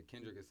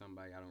is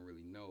somebody I don't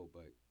really know,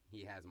 but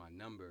he has my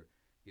number.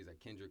 He's like,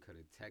 Kendrick could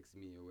have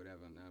texted me or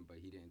whatever, but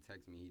he didn't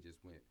text me. He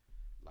just went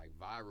like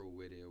viral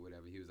with it or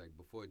whatever. He was like,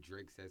 before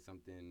Drake said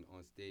something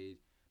on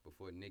stage,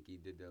 before Nicki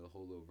did the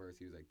whole little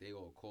verse, he was like, they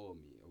all called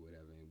me or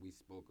whatever, and we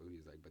spoke. He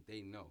was like, but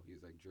they know. He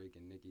was like, Drake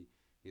and Nicki.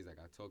 He's like,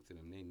 I talked to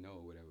them. They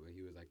know or whatever. But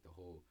he was like, the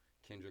whole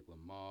Kendrick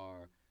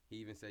Lamar. He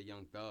even said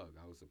Young Thug.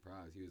 I was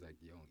surprised. He was like,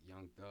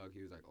 Young Thug.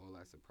 He was like, oh,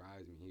 that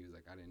surprised me. He was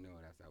like, I didn't know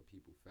that's how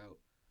people felt.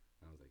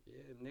 And I was like,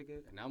 yeah,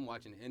 nigga. And I'm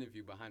watching the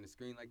interview behind the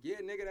screen like,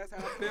 yeah, nigga, that's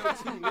how I feel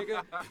too,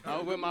 nigga. I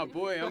was with my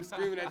boy. I'm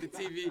screaming at the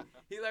TV.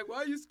 He like,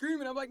 why are you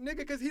screaming? I'm like,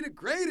 nigga, because he the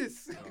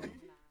greatest.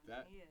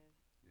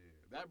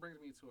 That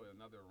brings me to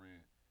another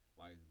rant.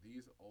 Like,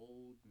 these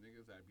old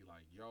niggas that be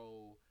like,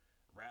 yo,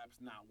 rap's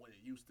not what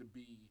it used to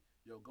be.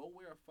 Yo, go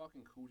wear a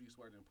fucking Cudi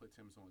sweater and put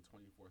Tim's on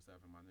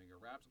 24/7, my nigga.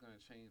 Rap's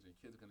gonna change and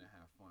kids gonna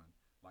have fun.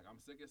 Like,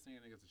 I'm sick of seeing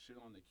niggas shit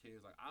on the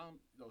kids. Like,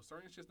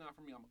 certain shit's not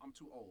for me. I'm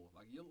too old.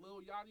 Like, your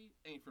Lil Yachty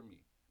ain't for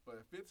me. But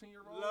a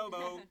 15-year-old,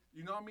 Lobo.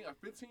 You know what I mean? A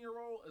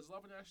 15-year-old is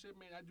loving that shit,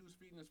 man. That dude's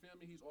feeding his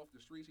family. He's off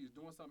the streets. He's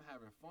doing something,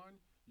 having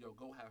fun. Yo,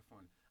 go have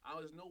fun.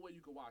 There's no way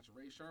you could watch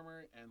Ray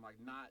Sherman and, like,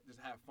 not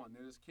just have fun.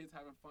 There's kids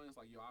having fun. It's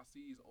like, yo, I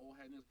see these old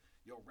head niggas.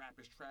 Yo, rap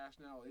is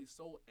trash now. They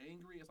so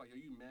angry. It's like, yo,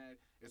 you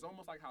mad? It's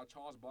almost like how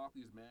Charles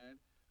Barkley's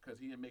mad because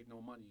he didn't make no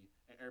money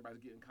and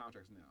everybody's getting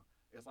contracts now.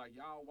 It's like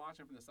y'all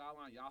watching from the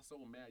sideline, y'all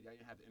so mad y'all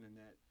didn't have the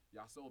internet.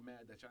 Y'all so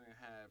mad that y'all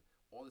didn't have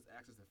all this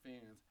access to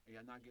fans and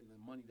y'all not getting the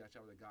money that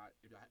y'all would have got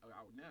if y'all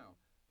out now.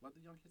 Let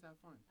the young kids have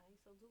fun.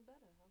 So do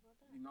better. How about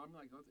that? You know what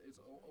I mean? Like,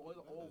 it's all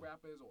the old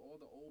rappers or all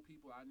the old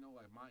people I know,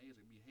 like my age,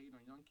 that be hating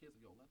on young kids.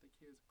 Like, yo, let the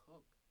kids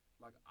cook.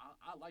 Like,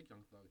 I like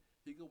Young Thug.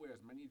 He could wear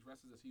as many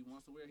dresses as he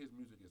wants to wear. His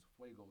music is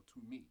fuego to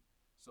me.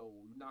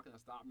 So you're not going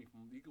to stop me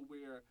from, he could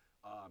wear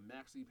a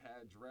maxi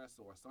pad dress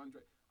or a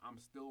sundress.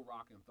 I'm still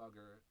rocking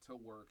Thugger to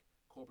work,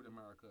 corporate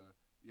America,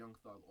 Young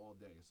Thug all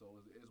day. So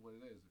it is what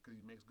it is because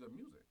he makes good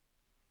music.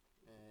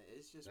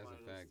 It's just that's one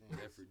a of fact.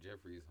 those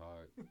Jeffrey's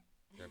hard.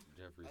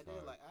 Jeffrey's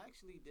hard. I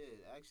actually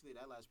did. Actually,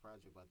 that last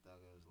project by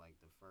Thugger was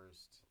like the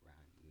first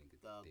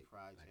Thug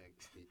project.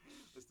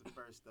 It's the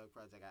first Thug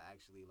project I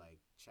actually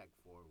like checked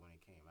for when it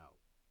came out.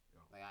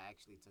 Yo. Like, I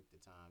actually took the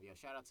time. Yo,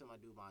 shout out to my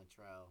dude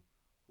Montrell,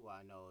 who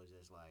I know is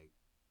just like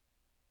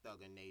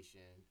Thugger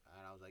Nation.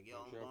 And I was like,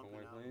 yo, I'm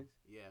bumping out.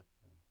 Yeah.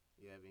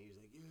 Yeah, but he was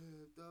like,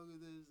 yeah,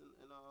 Thugger this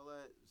and all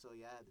that. So,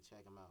 yeah, I had to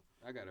check him out.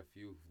 I got a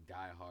few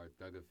diehard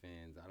Thugger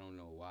fans. I don't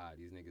know why.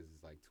 These niggas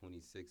is like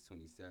 26,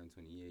 27,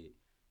 28.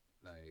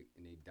 Like,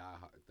 and they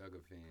diehard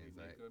Thugger fans. He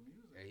make good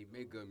music. Yeah, he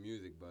make good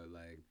music, but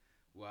like,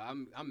 well,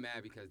 I'm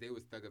mad because they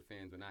was Thugger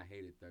fans when I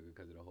hated Thugger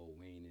because of the whole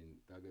Wayne and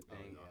Thugger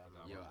thing.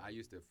 I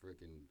used to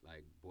freaking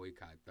like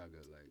boycott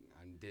Thugger. Like,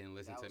 I didn't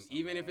listen to him,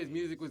 even if his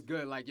music was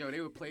good. Like, yo,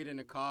 they would play it in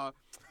the car,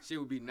 shit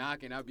would be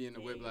knocking. I'd be in the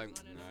whip like,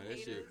 nah, that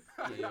shit,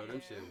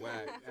 them shit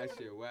whack. That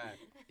shit whack.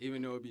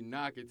 Even though it'd be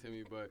knocking to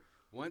me, but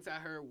once I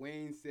heard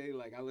Wayne say,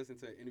 like, I listened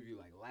to an interview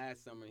like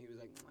last summer. He was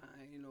like,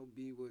 I ain't no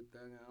beef with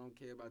Thugger. I don't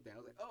care about that. I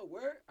was like, oh,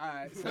 word? All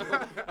right. So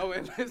I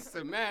went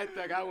listen to Mad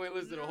Thug. I went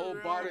listen to the whole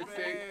Barter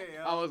 6.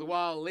 I was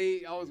wild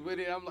late. I was with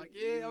it. I'm like,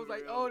 yeah. I was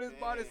like, oh, this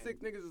Barter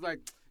 6 niggas is like,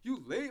 you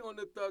late on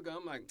the Thugger.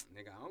 I'm like,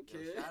 nigga, I don't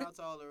care. Shout out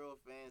to all the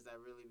real fans that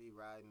really be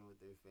riding with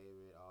their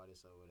favorite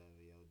artists or whatever,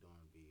 yo,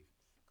 doing beef.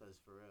 Because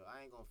for real,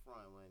 I ain't gonna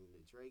front. When the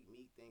Drake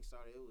Meek thing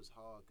started, it was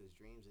hard because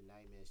Dreams and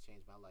Nightmares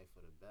changed my life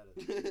for the better.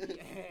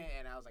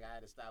 And I was like, I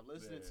had to stop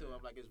listening to him.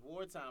 Like, it's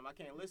wartime. I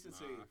can't listen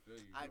to you. I feel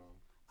you,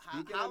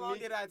 bro. How long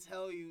did I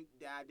tell you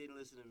that I didn't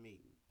listen to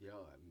Meek?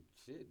 Yo,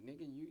 shit,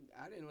 nigga,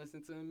 I didn't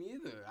listen to him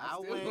either.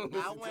 I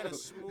went a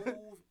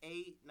smooth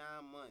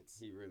 8-9 months.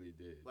 He really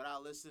did. But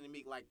I listened to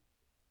Meek like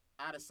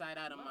out of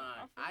sight, out of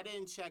mind. I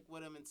didn't check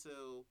with him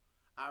until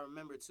I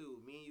remember too.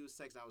 Me and you was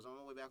texting. I was on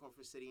my way back home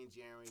from City and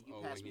Jaron. You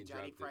Oh, passed when me he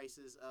Johnny dropped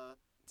Price's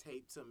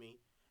tape to me,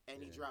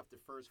 and he Yeah. dropped the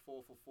first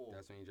 4 for 4.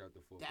 That's when he dropped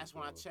the 4. That's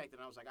when I checked,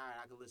 and I was like, all right,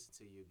 I can listen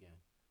to you again.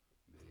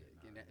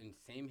 Yeah, and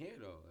same here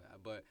though,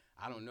 but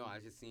I don't know. I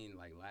just seen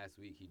like last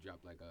week he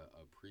dropped like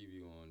a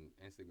preview on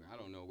Instagram. I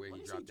don't know where When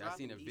he is dropped. I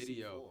seen a dropping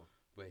video, EC4?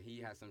 but he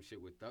had some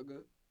shit with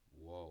Thugger.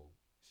 Whoa,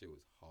 shit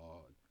was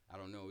hard. I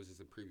don't know. It was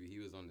just a preview. He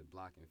was on the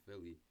block in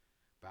Philly,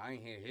 but I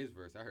didn't hear his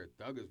verse. I heard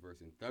Thugger's verse,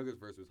 and Thugger's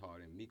verse was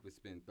hard, and Meek was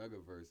spitting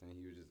Thugger verse, and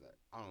he was just like,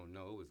 I don't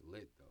know. It was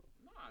lit though.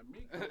 Nah,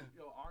 Meek,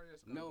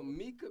 artist. No,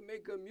 Meek could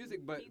make good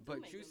music, but He do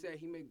but make you good said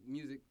he make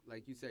music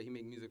like you said he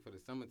make music for the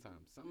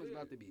summertime. Summer's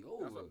about to be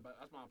over.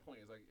 That's my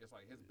point. It's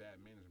like his bad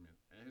management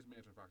and his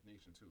management for Rock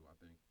Nation too. I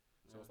think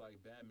so. It's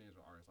like bad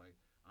management artists. Like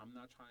I'm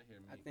not trying to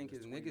hear. Meek I think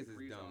his niggas is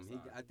dumb.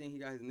 I think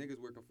he got his niggas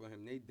working for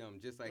him. They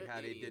dumb, just like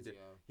how they did the.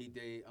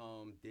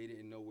 They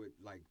didn't know what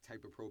like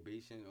type of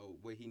probation or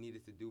what he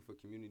needed to do for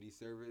community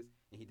service,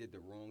 and he did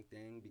the wrong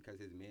thing because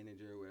his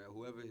manager or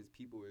whoever his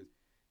people is,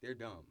 they're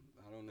dumb.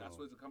 I don't know. That's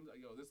what it comes.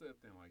 Yo, this is the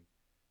thing. Like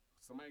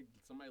somebody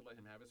let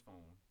him have his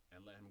phone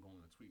and let him go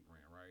on a tweet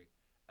rant. Right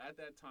at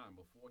that time,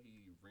 before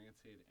he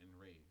ranted and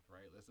raved.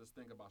 Right. Let's just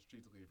think about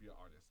strategically. If you're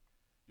an artist,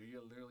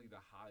 you're literally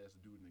the hottest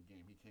dude in the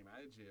game. He came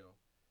out of jail.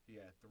 He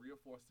had 3 or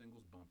 4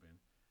 singles bumping.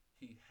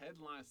 He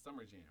headlined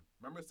Summer Jam.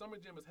 Remember, Summer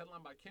Jam was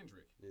headlined by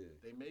Kendrick. Yeah.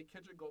 They made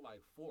Kendrick go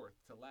like 4th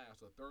to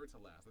last or 3rd to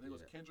last. I think it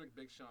was Kendrick,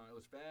 Big Sean. It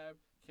was Fab,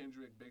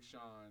 Kendrick, Big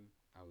Sean.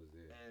 I was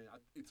there.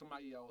 And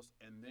somebody else,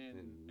 and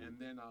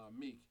then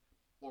Meek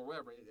or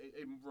whatever.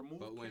 It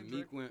removed. But when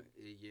Kendrick. Meek went,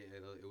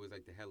 it was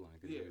like the headline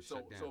because it was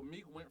so shut down. so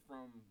Meek went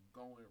from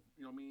going.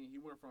 You know what I mean? He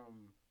went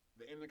from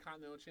the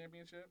Intercontinental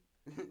Championship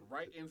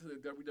right into the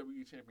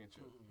WWE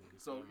Championship.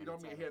 So you know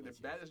what I mean? He had the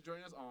baddest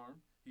joint in his arm.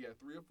 He had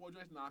 3 or 4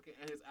 joints knocking,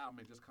 and his album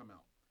had just come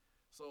out.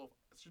 So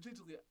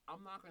strategically,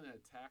 I'm not gonna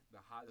attack the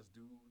hottest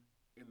dude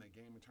in the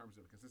game in terms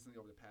of consistency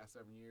over the past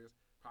 7 years.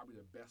 Probably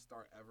the best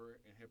star ever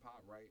in hip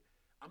hop, right?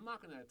 I'm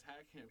not gonna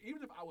attack him,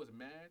 even if I was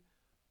mad.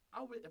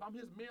 If I'm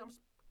his man, I'm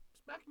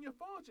smacking your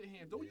phone at your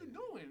hand. What are you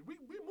doing? We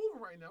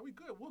moving right now. We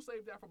good. We'll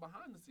save that for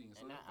behind the scenes.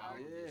 So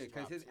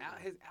because his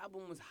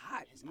album was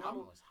hot. His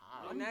album was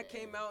hot. When that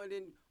came out, and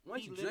then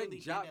once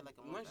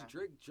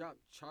Drake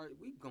dropped Charge,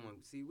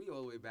 we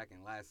all the way back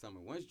in last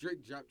summer. Once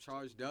Drake dropped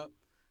Charged Up,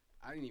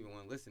 I didn't even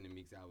want to listen to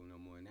Meek's album no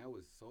more, and that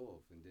was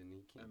soft. And then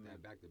he came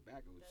back to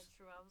back. That's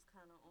true. I was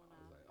kind of on. I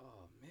was like,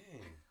 oh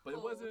man. But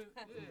it wasn't.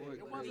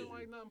 It wasn't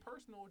like nothing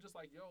personal. Just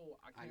like,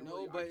 yo, I can't. I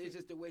know, but it's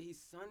just the way he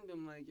sunned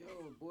him. Like,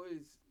 yo,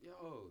 boys,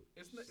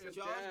 It's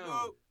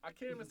down. I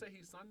can't even say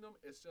he sunned him.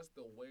 It's just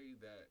the way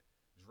that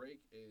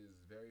Drake is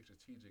very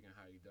strategic in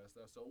how he does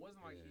stuff. So it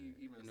wasn't like he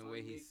even. And the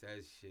way he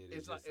says shit.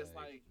 It's like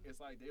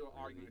they were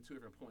arguing 2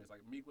 different points.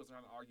 Like Meek was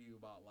trying to argue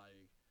about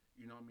like.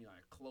 You know what I mean?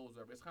 Like close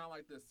up. It's kind of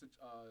like the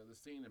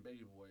scene in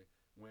Baby Boy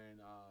when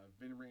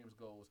Vin Rhames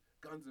goes,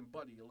 "Guns and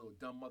Buddy, you little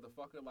dumb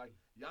motherfucker." Like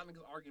y'all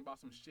niggas arguing about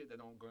some shit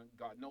that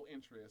got no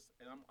interest,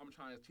 and I'm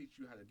trying to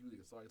teach you how to do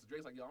this. So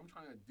Drake's like, "Yo, I'm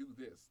trying to do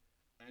this,"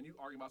 and you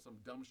arguing about some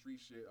dumb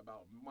street shit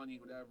about money,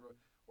 whatever.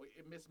 Well,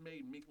 it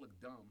made Meek look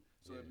dumb,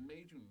 so it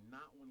made you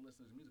not want to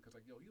listen to his music because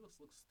like, yo, he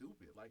looks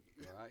stupid. Like,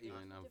 I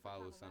even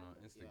unfollow son on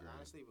Instagram. Yeah,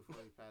 honestly,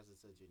 before we pass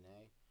it to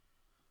Janay,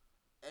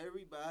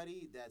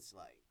 everybody that's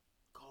like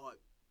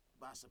caught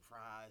by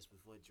surprise with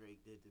what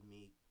Drake did to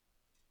Meek.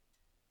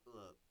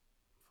 Look,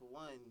 for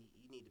one,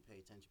 you need to pay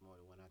attention more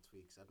to when I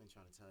tweet, because I've been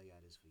trying to tell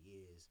y'all this for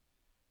years,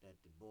 that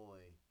the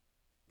boy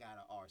got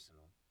an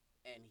arsenal.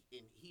 And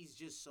he's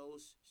just so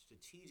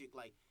strategic.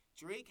 Like,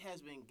 Drake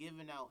has been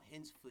giving out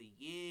hints for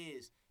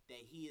years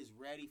that he is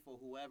ready for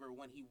whoever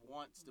when he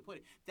wants to put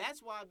it. That's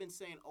why I've been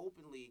saying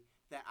openly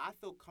that I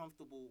feel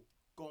comfortable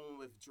going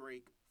with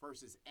Drake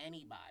versus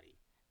anybody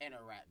in a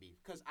rap beef,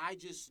 because I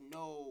just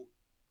know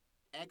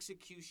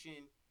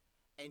execution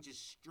and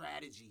just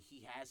strategy,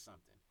 he has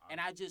something.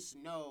 And I just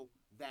know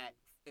that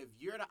if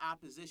you're the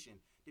opposition,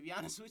 to be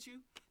honest with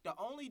you, the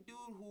only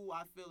dude who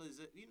I feel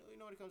is, you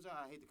know what it comes out,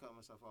 I hate to cut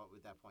myself off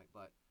with that point,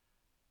 but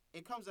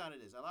it comes down to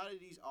this. A lot of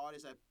these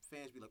artists that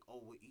fans be like,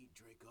 oh, we'll eat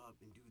Drake up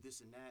and do this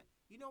and that.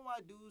 You know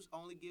why dudes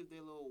only give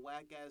their little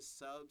whack-ass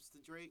subs to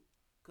Drake?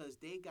 Because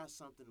they got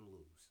something to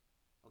lose,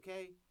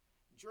 okay?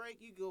 Drake,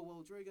 you go,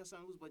 well, Drake got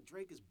something to lose, but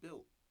Drake is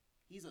built.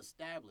 He's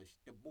established.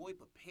 The boy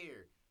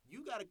prepared.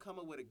 You got to come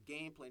up with a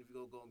game plan if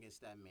you go against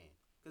that man.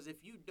 Because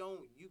if you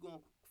don't, you going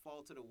to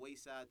fall to the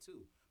wayside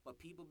too. But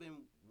people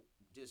been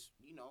just,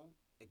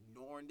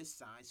 ignoring the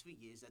signs for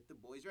years that the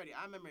boy's ready.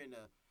 I remember in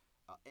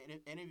an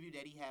interview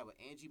that he had with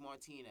Angie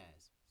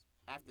Martinez,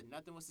 after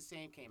Nothing Was the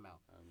Same came out,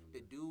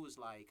 the dude was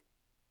like,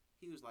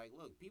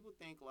 look, people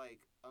think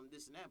like I'm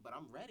this and that, but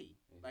I'm ready.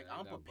 Like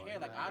I'm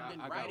prepared. Like I've been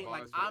writing.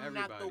 Like I'm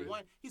not the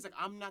one. He's like,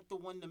 I'm not the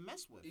one to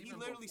mess with. He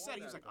literally said it.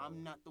 He was like,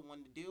 I'm not the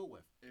one to deal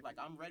with. Like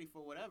I'm ready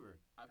for whatever.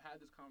 I've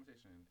had this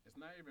conversation. It's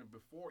not even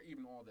before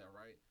even all that,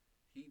 right?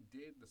 He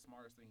did the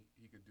smartest thing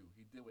he could do.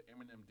 He did what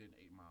Eminem did in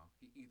 8 Mile.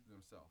 He ethered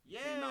himself. himself.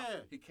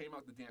 Yeah. He came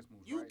out the dance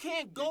moves. You right?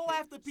 can't go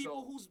after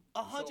people so- who's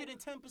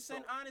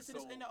 110% honest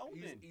so in the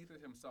open. He's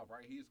ethered himself,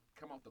 right? He's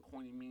come out the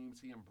corny memes.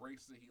 He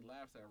embraces it. He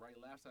laughs at it, right?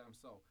 Laughs at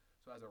himself.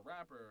 So as a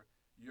rapper,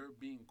 you're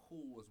being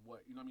cool is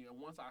what, you know what I mean? And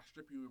once I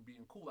strip you of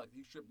being cool, like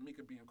he stripped Meek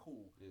of being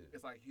cool,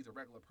 it's like he's a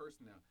regular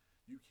person now.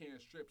 You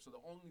can't strip. So the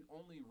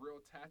only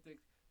real tactic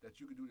that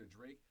you can do to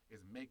Drake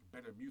is make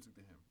better music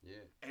to him.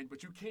 Yeah.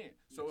 But you can't.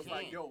 So it's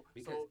like, yo,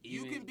 because so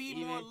you can be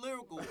more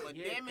lyrical, but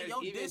damn it,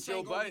 yo, this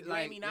ain't gonna be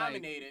Grammy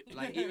nominated.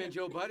 Like even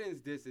Joe Budden's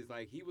diss is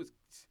like he was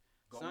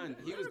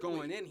he was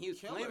going in, he was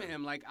flaming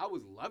him like I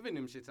was loving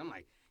them shits. I'm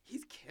like,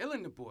 he's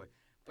killing the boy.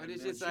 But And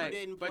it's then just you like,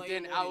 didn't but play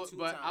then it more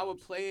than I would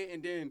times. play it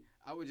and then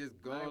I would just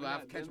go Not even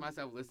live, that. catch Then-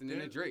 myself listening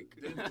to Drake.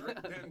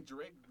 Then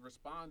Drake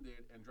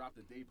responded and dropped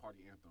the Day Party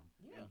anthem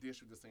and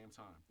dished at the same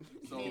time.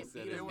 So Can't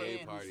said beat it's a Day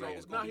man Party whose song anthem.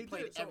 is gonna be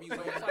played So everywhere.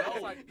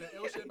 it's like the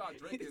ill shit about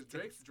Drake is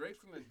Drake's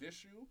gonna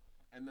dish you,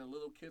 and then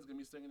little kids gonna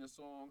be singing this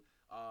song.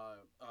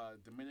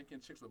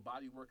 Dominican chicks with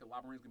body work and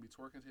Labyrinth's gonna be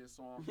twerking to his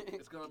song.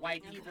 It's gonna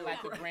White make you people feel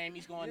at the cra-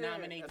 Grammys gonna Yeah,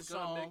 nominate the it's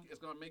gonna song. It's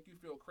gonna make you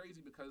feel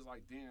crazy because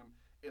like, damn,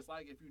 it's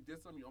like if you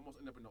did something, you almost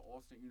end up in the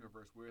alternate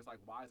universe where it's like,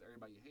 why does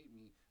everybody hate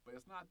me? But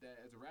it's not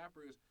that. As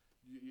rappers,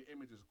 your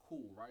image is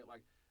cool, right?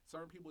 Like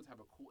certain people have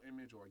a cool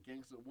image or a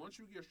gangster. Once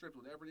you get stripped,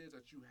 whatever it is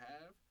that you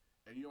have,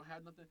 and you don't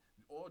have nothing,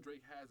 all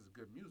Drake has is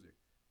good music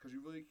because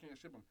you really can't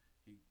strip him.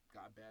 He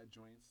got bad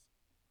joints.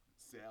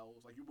 Sales,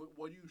 like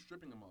what are you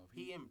stripping him of?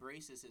 He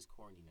embraces his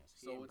corniness.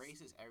 He So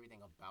embraces everything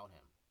about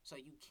him. So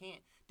you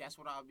can't. That's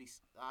what I'll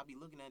be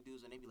looking at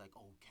dudes and they be like,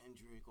 oh,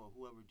 Kendrick or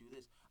whoever do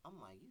this. I'm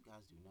like, you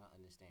guys do not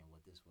understand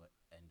what this would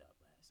end up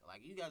as.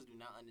 Like you guys do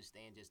not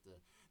understand just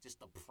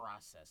the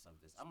process of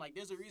this. I'm like,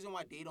 there's a reason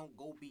why they don't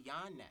go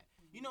beyond that.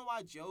 You know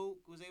why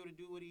Joe was able to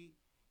do what he,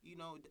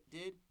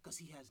 did? Because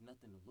he has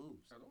nothing to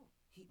lose. At all.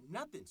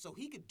 Nothing. So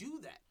he could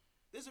do that.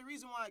 There's a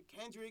reason why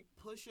Kendrick,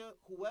 Pusha,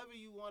 whoever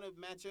you want to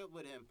match up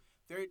with him,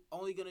 they're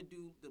only going to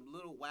do the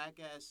little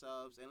whack-ass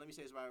subs. And let me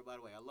say this by the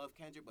way. I love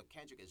Kendrick, but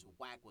Kendrick is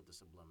whack with the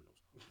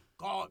subliminals.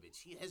 Garbage.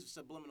 His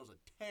subliminals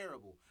are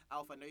terrible.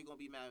 Alpha, I know you're going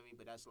to be mad at me,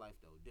 but that's life,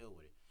 though. Deal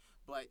with it.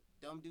 But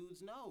them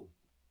dudes know.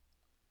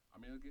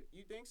 I mean,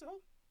 You think so?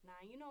 Nah,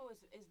 you know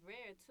it's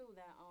rare too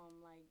that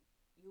like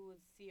you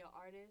would see an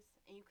artist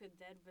and you could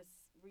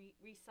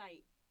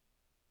recite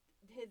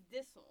his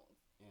diss songs.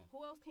 Yeah.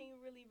 Who else can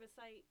you really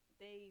recite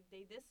they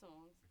diss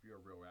songs? if you're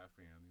a real rap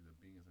fan, the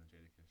Beans and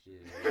Jadakiss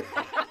shit.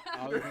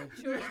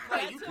 Yeah.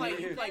 You play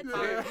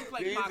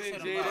Pac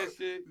hit 'em up.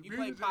 You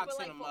play Pac But hit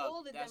like 'em for up.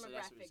 all the That's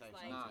demographics, what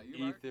like Nah,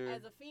 you right. Ether.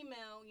 as a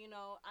female,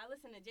 I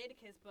listen to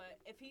Jadakiss,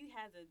 but if he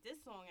has a diss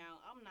song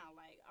out, I'm not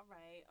like, all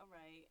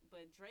right.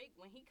 But Drake,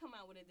 when he come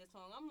out with a diss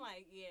song, I'm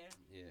like, yeah.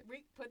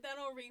 Put that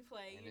on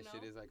replay. And this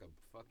shit is like a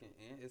fucking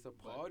it's a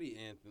party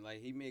anthem. Like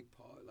he make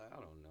like I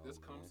don't know. This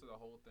man. comes to the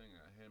whole thing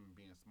of him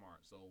being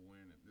smart. So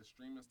when the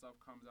streaming stuff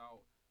comes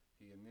out,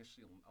 he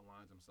initially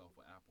aligns himself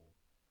with Apple.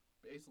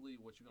 Basically,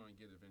 what you're gonna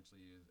get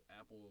eventually is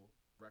Apple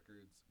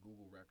Records,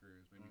 Google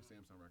Records, maybe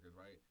Samsung Records,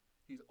 right?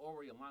 He's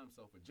already aligned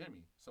himself with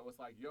Jimmy. So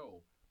it's like,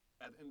 yo,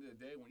 at the end of the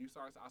day, when I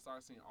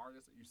started seeing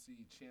artists, you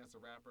see Chance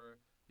the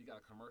Rapper, he got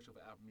a commercial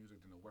for Apple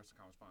Music in the Western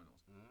Conference Finals.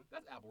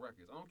 That's Apple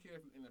Records. I don't care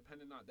if it's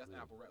independent or not. That's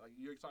Apple Records. Like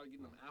you started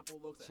getting them Apple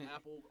looks. And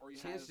Apple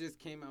already Chance has.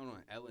 just came out on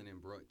Ellen and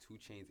brought 2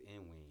 Chainz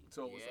and Wayne.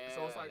 So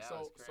it's like that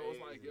was it's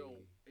like yo,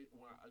 crazy.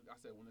 when I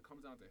said when it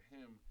comes down to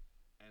him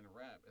and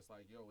rap, it's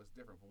like yo, it's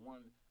different. For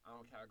one, I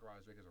don't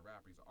categorize Drake as a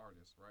rapper; he's an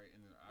artist, right?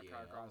 And then I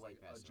categorize I'm way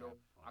past Joe.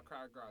 rap. I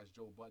categorize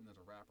Joe Budden as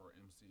a rapper or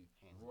MC.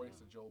 Hands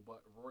Royce down.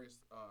 a Royce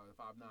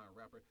 5'9"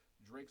 rapper.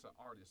 Drake's an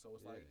artist, so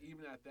it's like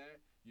even at that,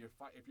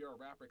 if you're a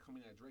rapper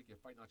coming at Drake, you're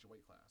fighting out your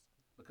weight class.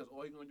 Because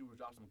all you're gonna do is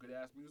drop some good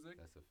ass music,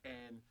 That's a fact.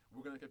 and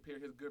we're gonna compare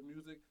his good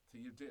music to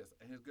your diss,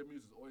 and his good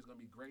music is always gonna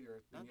be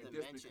greater than Not your to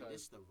diss mention, because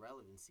it's the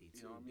relevancy too.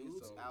 You know what I mean?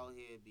 Dudes So- out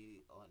here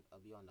be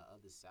on the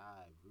other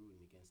side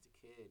rooting against the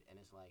kid, and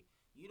it's like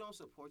you don't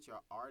support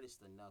your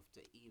artist enough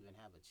to even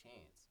have a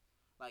chance.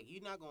 Like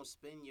you're not gonna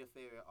spin your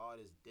favorite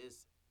artist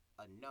diss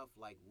enough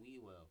like we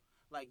will.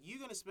 Like you're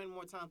gonna spend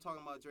more time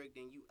talking about Drake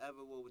than you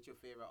ever will with your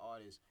favorite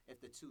artist if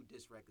the 2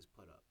 diss records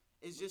put up.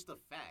 It's just a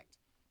fact.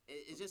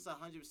 It's just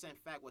 100%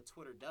 fact what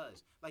Twitter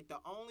does. Like the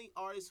only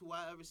artist who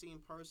I ever seen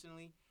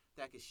personally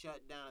that could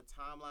shut down a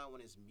timeline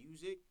when it's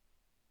music,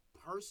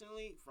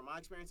 personally, from my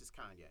experience, is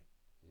Kanye.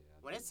 Yeah,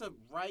 When it's a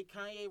right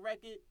Kanye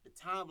record, the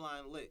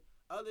timeline lit.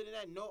 Other than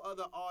that, no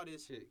other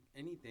artist. shit,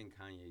 anything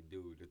Kanye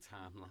do, the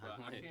timeline. But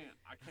like-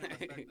 I can't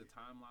respect the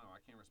timeline, or I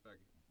can't respect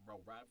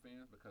rap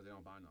fans because they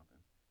don't buy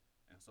nothing,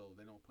 and so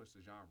they don't push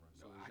the genre.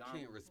 So No, the I genre,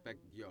 can't respect.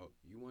 Yo,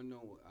 you wanna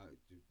know?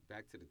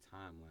 Back to the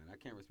timeline. I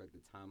can't respect the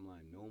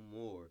timeline no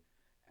more.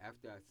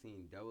 After I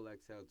seen Double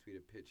XL tweet a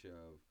picture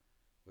of,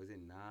 was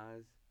it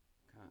Nas?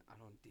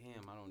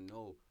 I don't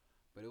know,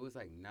 but it was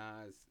like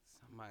Nas,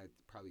 somebody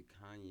probably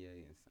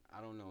Kanye, and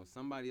I don't know,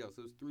 somebody else.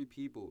 It was 3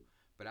 people,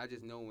 but I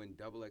just know when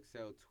Double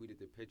XL tweeted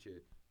the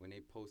picture, when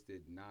they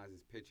posted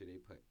Nas's picture, they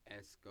put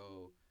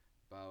Esco,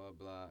 blah blah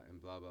blah,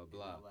 and blah blah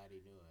blah. Nobody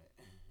knew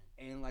it.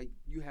 And like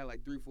you had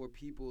like 3-4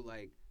 people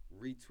like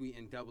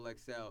retweeting Double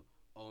XL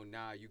oh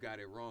nah, you got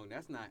it wrong.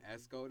 That's not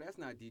Esco. That's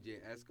not DJ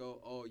Esco.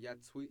 Oh,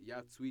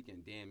 y'all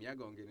tweaking. Damn, y'all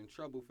gonna get in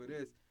trouble for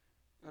this.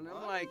 And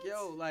I'm like,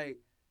 yo, like,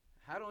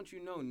 how don't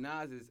you know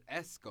Nas is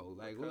Esco?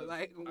 Like, what, what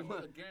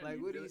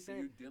are you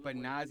saying? But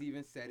Nas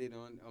even said it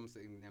on. I'm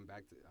saying, and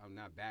back to, I'm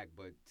not back,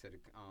 but to the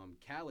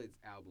Khaled's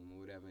album or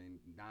whatever, and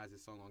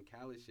Nas' song on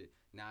Khaled shit.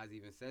 Nas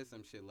even said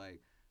some shit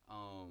like,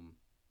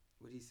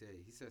 what did he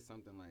say? He said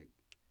something like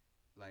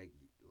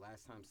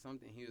last time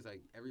something. He was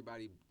like,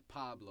 everybody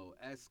Pablo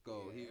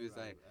Esco. Yeah,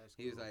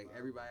 he was like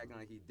everybody acting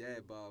like he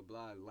dead. Blah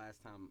blah. Last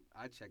time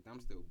I checked,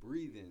 I'm still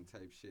breathing.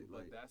 Type shit.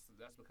 But like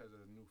that's because of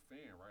the new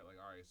fan, right?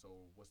 Like, all right,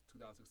 so what's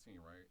 2016,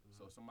 right? Mm-hmm.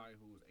 So somebody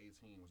who was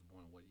 18 was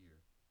born what year?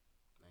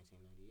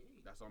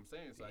 1998. That's what I'm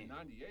saying. So Damn.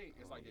 at 98,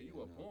 it's like you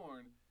were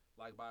born.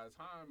 Like by the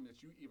time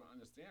that you even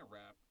understand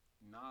rap,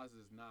 Nas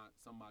is not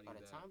somebody. By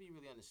the time you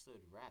really understood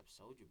rap,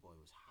 Soulja Boy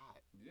was hot.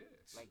 Yeah.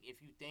 Like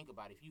if you think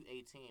about it, if you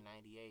 18,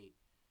 98,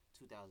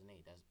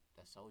 2008,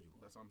 that's Soulja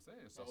Boy. That's what I'm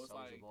saying. So that's it's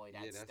Soulja like Boy.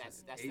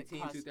 That's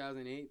 18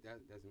 2008.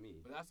 That's me.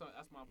 But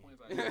that's my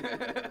point. Like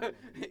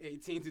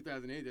 18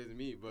 2008. That's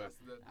me. But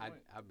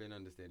I've been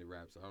understanding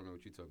rap, so I don't know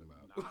what you're talking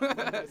about.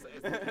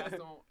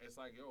 It's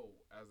like, yo,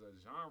 as a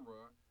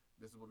genre,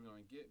 this is what we're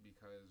gonna get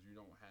because you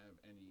don't have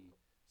any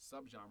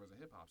subgenres of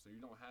hip hop. So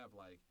you don't have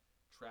like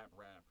trap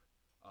rap,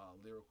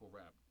 lyrical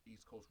rap,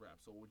 East Coast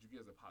rap. So what you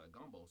get is a pot of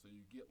gumbo. So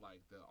you get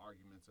like the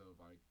arguments of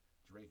like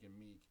Drake and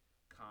Meek,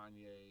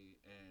 Kanye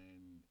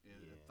and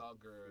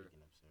Thugger.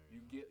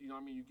 You get, you know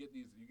what I mean? You get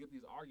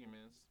these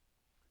arguments.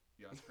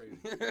 Yeah, that's crazy.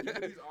 You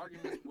get these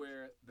arguments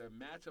where the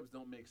matchups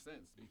don't make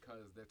sense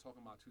because they're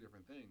talking about two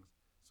different things.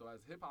 So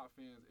as hip hop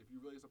fans, if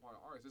you really support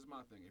an artist, this is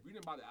my thing. If you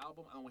didn't buy the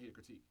album, I don't want to hear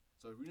critique.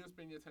 So if you didn't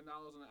spend your $10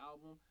 on the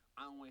album,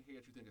 I don't want to hear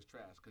that you think it's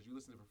trash because you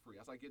listen to it for free.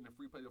 That's like getting a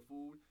free plate of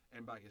food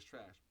and like it's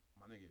trash.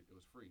 My nigga, it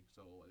was free,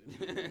 so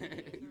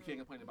you can't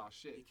complain about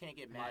shit. You can't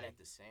get mad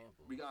at the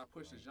sample. We gotta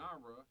push the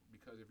genre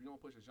because if you don't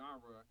push the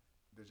genre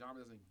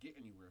doesn't get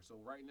anywhere. So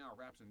right now,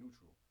 rap's in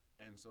neutral,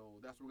 and so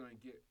that's what we're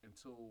gonna get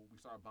until we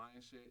start buying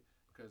shit.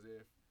 Because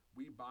if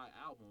we buy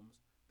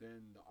albums,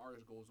 then the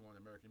artist goes on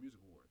American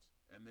Music Awards,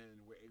 and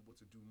then we're able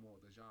to do more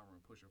of the genre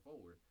and push it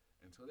forward.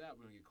 Until that,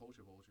 we're gonna get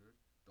culture vultured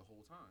the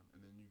whole time,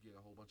 and then you get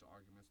a whole bunch of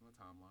arguments on the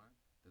timeline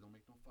that don't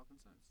make no fucking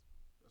sense.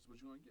 That's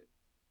what you're gonna get.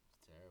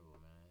 Terrible,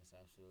 man. It's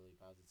absolutely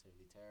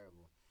positively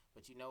terrible.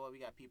 But you know what?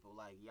 We got people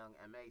like Young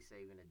M.A.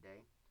 saving the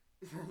day.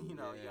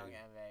 Young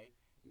M.A.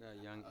 You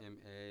got Young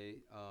M.A.,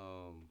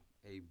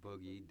 A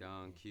Boogie,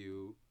 Don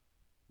Q,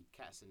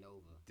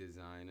 Casanova,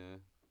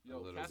 Designer. Yo,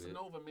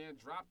 Casanova, man,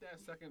 drop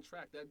that second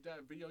track.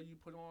 That video you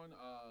put on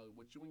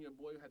with you and your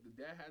boy had the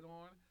dad hat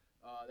on.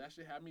 That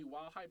shit had me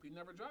wild hype. He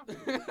never dropped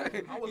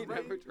it. I was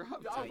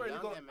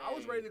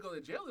ready to go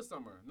to jail this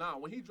summer. Nah,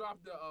 when he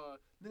dropped the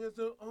niggas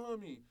the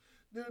army.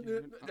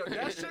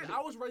 That shit,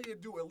 I was ready to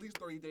do at least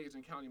 30 days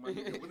in county, my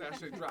nigga, when that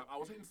shit dropped. I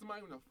was hitting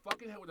somebody in the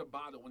fucking head with a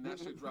bottle when that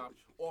shit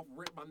dropped. Off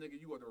rip, my nigga,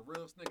 you are the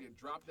realest nigga.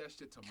 Drop that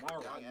shit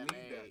tomorrow. I need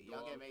that,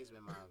 Young M.A.'s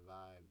been my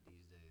vibe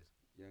these days.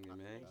 Young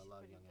M.A.? I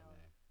love Young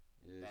M.A.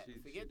 Yeah,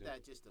 forget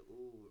that just the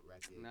ooh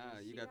record. Nah,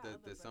 you got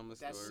the summer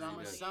story.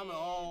 That summer,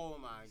 oh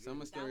my god.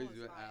 Summer stories,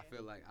 I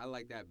feel like I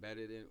like that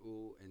better than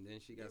ooh. And then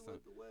she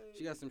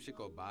got some shit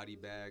called Body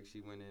Bag.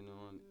 She went in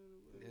on.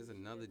 There's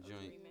another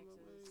joint,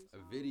 a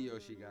video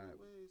she got,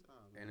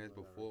 and it's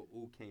before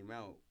ooh came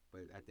out.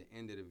 But at the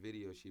end of the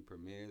video, she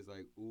premieres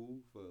like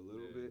ooh for a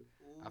little bit.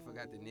 Ooh. I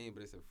forgot the name,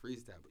 but it's a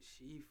freestyle. But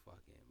she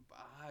fucking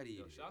bodied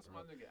it. Shout out to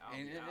my nigga Al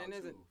and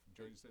too, from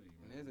Jersey City.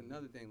 Man. And there's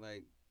another thing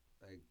like.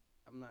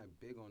 I'm not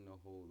big on the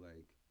whole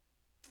like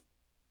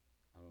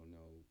I don't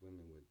know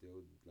women with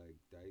like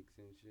dykes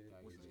and shit.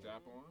 With the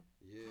strap on?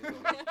 Yeah,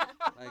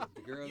 like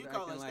the girls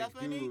acting like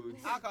Stephanie?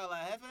 dudes. I call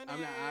her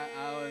Stephanie.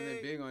 I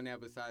wasn't big on that.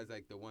 Besides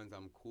like the ones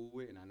I'm cool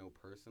with and I know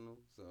personal.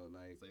 So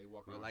like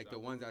the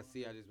ones I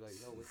see, I just be like,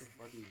 yo, what the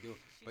fuck are you doing?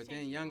 But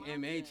then Young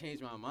M.A.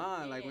 changed my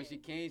mind. Like when she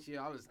came,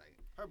 I was like,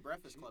 her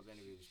Breakfast Club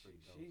interview was pretty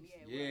dope.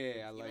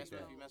 I like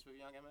that. You mess with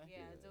Young M.A.?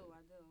 Yeah, I do.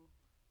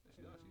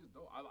 She's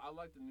dope. I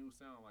like the new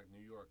sound. Like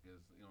New York is,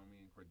 you know what I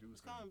mean, producing.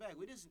 It's coming back.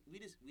 We just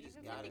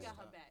got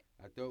her back.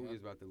 I thought we was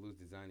about to lose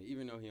Designer,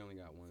 even though he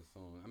only got one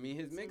song. I mean,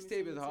 his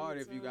mixtape is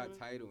hard if you got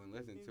Tidal and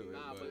listen to it.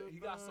 Nah, but he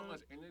got so much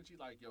energy.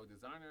 Like, yo,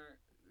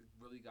 Designer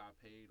really got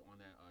paid on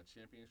that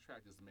Champions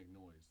track just to make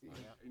noise. Like,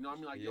 you know what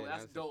I mean? Like, yo,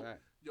 that's dope.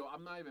 Yo,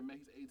 I'm not even mad.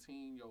 He's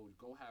 18. Yo,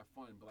 go have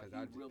fun. But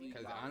like,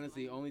 because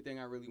honestly, the only thing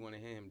I really want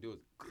to hear him do is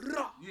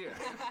yeah.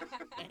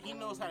 And he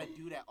knows how to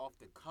do that off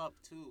the cuff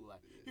too.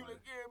 Like he like,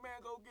 yeah,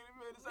 man, go get it,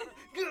 man.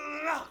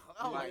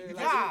 Oh my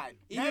god!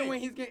 Even when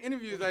he's getting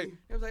interviews, like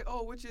it was like,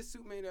 oh, what's your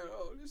suit made out of?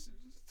 Oh, this is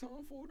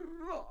Tom Ford.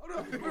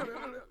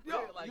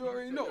 Yo, you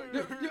already know.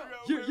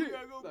 You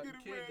can't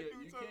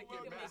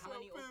get mad.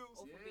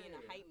 Being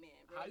a hype man.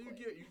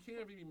 You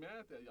can't be mad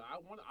at that. Yo,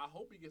 I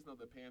hope he gets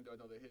another Panda,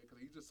 another hit, because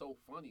he's just so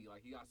funny.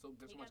 Like he got so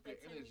much good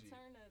energy.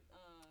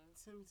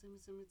 Timmy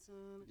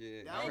Turner.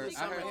 Yeah,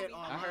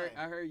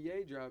 I heard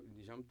Ye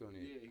jumped on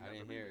it. Yeah, I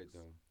didn't hear it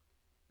though.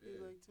 He's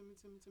like Timmy.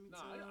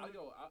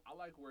 I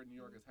like where New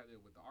York is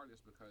headed with the artists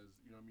because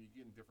you know what I mean.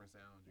 You're getting different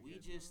sounds. We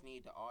just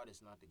need the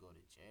artists not to go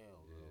to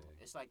jail, bro. Yeah.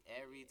 It's like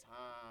every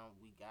time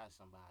we got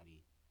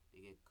somebody,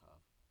 they get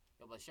cuffed.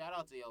 Yo, but shout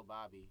out to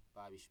Bobby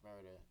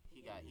Schmurda.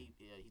 He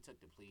took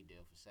the plea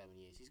deal for 7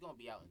 years. He's gonna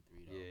be out in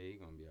 3 though. Yeah, he's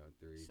gonna be out in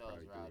 3. So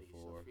is probably 3 Rowdy.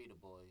 or 4. So free the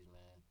boys,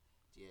 man.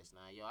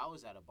 GS9. Yo, I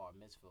was at a bar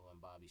mitzvah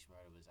when Bobby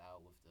Schmurda was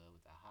out with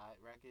the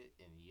hot record,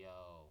 and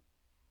yo,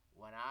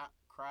 when I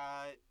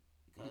cried.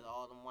 Because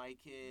all them white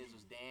kids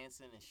was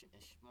dancing and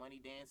money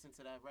dancing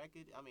to that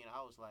record. I mean,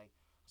 I was like,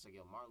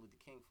 yo, Martin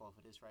Luther King fought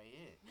for this right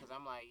here. Because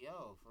I'm like,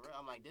 yo, for real.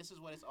 I'm like, this is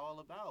what it's all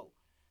about.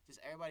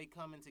 Just everybody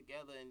coming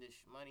together and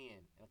just money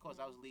in. And of course,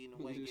 I was leading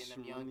the way, getting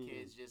them young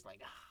kids just like,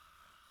 yeah,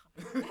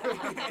 for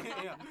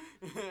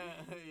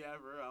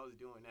real. I was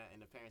doing that, and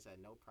the parents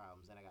had no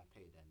problems. And I got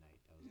paid that night.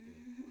 That was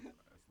good.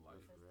 That's life.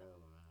 For real,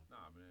 man.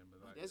 Nah, man.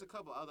 But like, there's a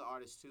couple other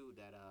artists too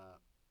that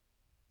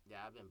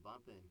I've been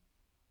bumping.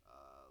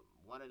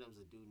 One of them's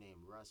a dude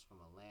named Russ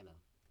from Atlanta.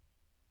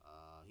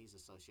 He's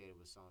associated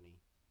with Sony.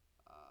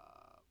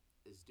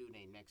 This dude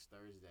named Next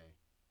Thursday,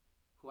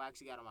 who I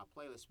actually got on my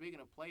playlist.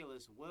 Speaking of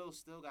playlists, Will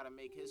still got to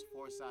make his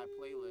 4-side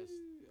playlist.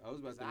 I was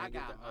about to make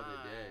it the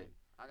other day.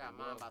 I got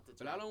mine about to.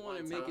 But I don't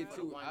want to make it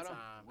too.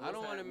 I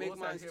don't want to make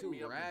mine too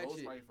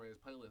ratchet. For his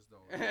playlist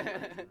though.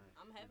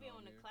 I'm heavy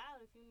on the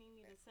cloud. If you need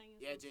me to sing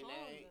some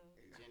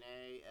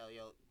Janay,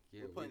 Elio.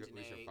 Yeah, we're putting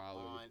Janay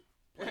on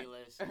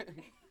playlist.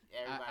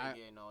 Everybody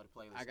getting all the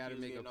playlists. I gotta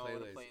make a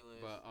playlist,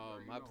 but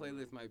my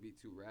playlist might be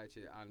too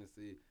ratchet.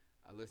 Honestly,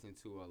 I listen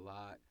to a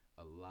lot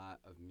of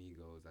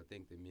Migos. I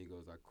think the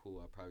Migos are cool.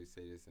 I'll probably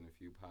say this in a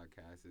few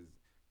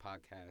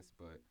podcasts,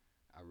 but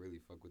I really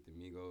fuck with the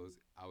Migos.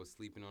 I was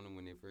sleeping on them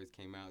when they first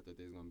came out. Thought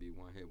they was gonna be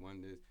one-hit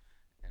wonders,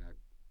 and I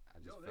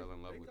just fell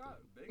in love with them.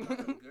 They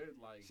got a good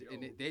like.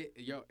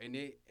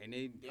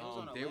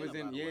 They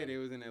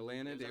was in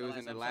Atlanta. They was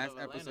in the last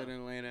episode in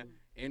Atlanta.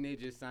 And they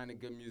just signed a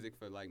good music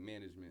for like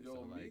management. Yo,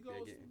 so like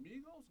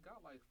Migos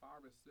got like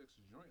 5 or 6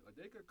 joints. Like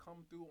they could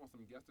come through on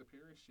some guest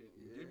appearance shit.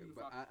 And give you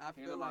but I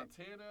feel like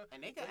Montana,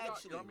 and they can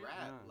actually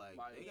rap. Like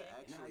they can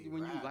actually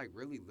when rap. you like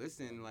really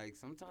listen, like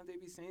sometimes they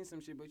be saying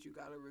some shit, but you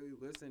gotta really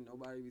listen.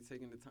 Nobody be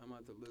taking the time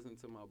out to listen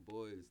to my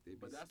boys. They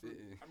be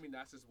spitting.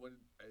 That's just what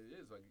it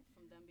is. Like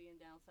from them being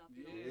down south.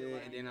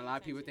 Yeah, and then a lot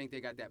of people think they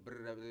got that,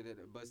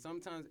 but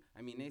sometimes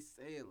they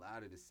say a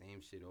lot of the same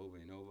shit over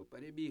and over,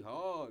 but it be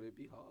hard.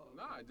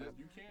 Nah,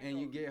 you can't. And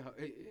you get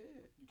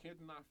you can't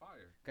deny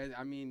fire. Cause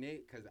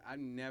I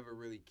never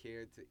really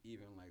cared to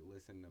even like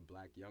listen to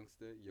Black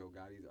Youngster, Yo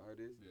Gotti's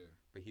artist. Yeah.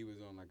 But he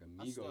was on like a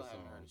Migos song. I still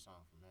haven't heard a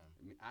song from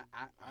him.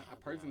 I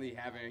personally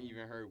haven't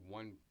even heard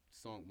one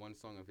song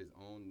of his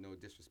own. No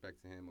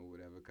disrespect to him or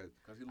whatever. Cause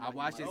I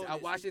watched his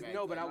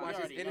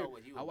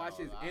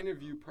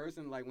interview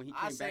person like when he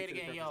came back to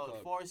the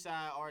Breakfast Club.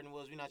 4-side Arden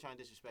Wills. We're not trying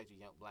to disrespect you,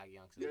 Black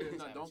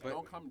youngsters.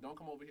 Don't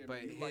come over here.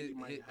 But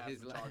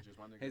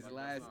his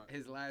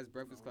last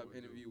Breakfast Club No,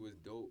 interview was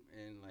dope,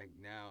 and like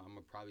now I'm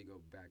gonna probably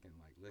go back and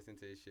like listen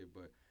to his shit.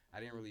 But I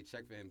didn't really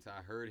check for him till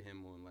I heard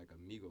him on like a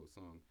Migos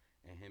song,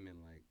 and him and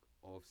like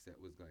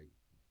Offset was like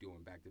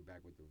doing back to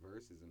back with the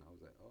verses, and I was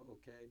like, oh,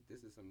 okay,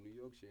 this is some New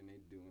York shit, and they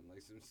doing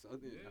like some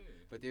Southern,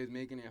 but they was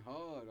making it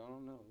hard. I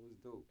don't know, it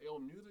was dope. Yo,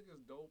 music is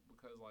dope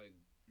because like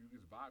you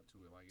just vibe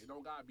to it. Like it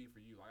don't gotta be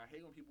for you. Like I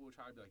hate when people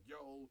try to be like,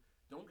 yo,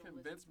 don't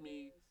convince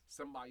me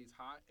somebody's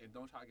hot, and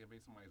don't try to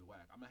convince somebody's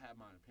whack. I'm gonna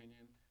have my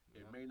opinion.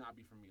 It may not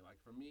be for me. Like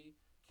for me,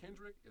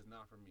 Kendrick is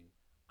not for me.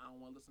 I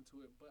don't want to listen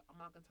to it, but I'm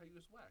not gonna tell you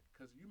it's whack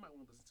because you might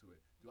want to listen to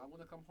it. Do I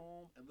want to come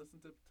home and listen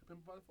to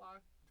Pimp a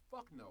Butterfly?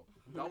 Fuck no.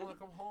 Do I want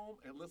to come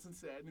home and listen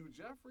to that new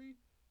Jeffrey?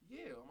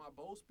 Yeah, on my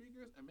Bose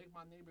speakers and make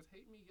my neighbors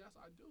hate me? Yes,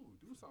 I do.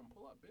 Do something.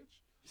 Pull up,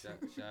 bitch.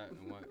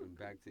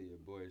 Back to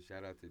your boy.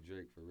 Shout out to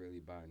Drake for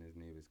really buying his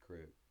neighbor's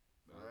crib.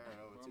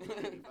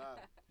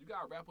 You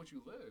gotta rap what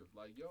you live.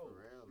 Like, yo,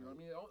 real, you know what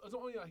I mean? There's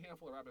only a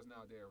handful of rappers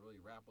now that really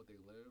rap what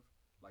they live.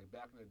 Like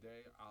back in the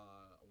day,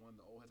 one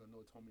of the old heads I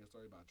know told me a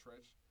story about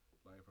Tretch,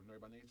 like from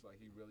Nerdy by Nature.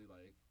 Like he really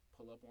like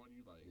pull up on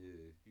you. Like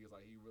he was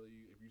like he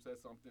really, if you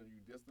said something and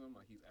you dissed him,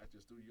 like he's at your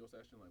studio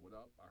session. Like, what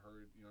up? I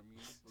heard, you know what I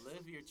mean?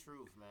 Live your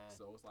truth, man.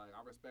 So it's like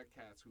I respect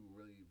cats who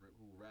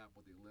rap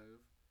what they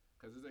live.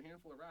 Because there's a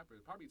handful of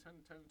rappers, probably 10,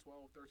 12,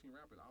 13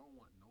 rappers. I don't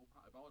want no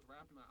problem. If I was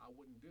rapping, I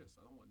wouldn't diss.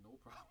 I don't want no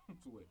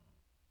problems with.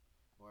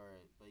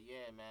 Word. But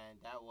yeah, man,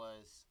 that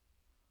was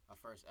our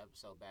first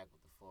episode back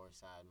with the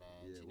 4-side,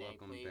 man. Yeah, Janay,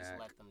 please back.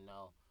 let them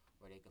know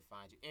where they can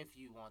find you, if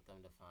you want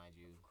them to find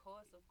you. Of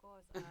course.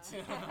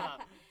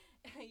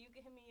 You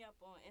can hit me up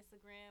on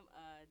Instagram.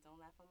 Don't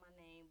laugh on my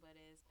name, but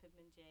it's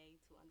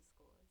PippinJ 2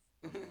 underscores.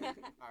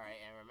 All right,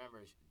 and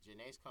remember,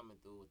 Janay's coming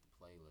through with the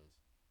playlist.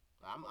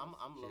 I'm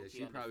low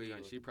key.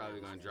 She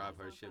probably gonna drop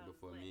her shit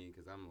before me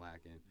because I'm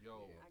lacking.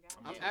 Yo,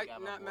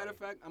 matter of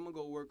fact, I'm gonna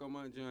go work on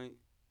my joint.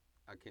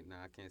 I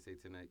can't say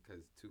tonight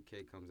because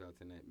 2K comes out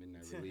tonight,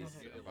 midnight release.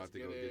 About to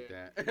go get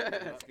that.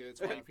 Let's get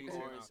 20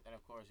 pieces. And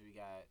of course, we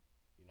got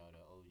know,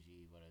 the OG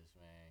with us,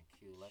 man.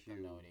 Q, let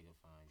them know where they can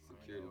find you.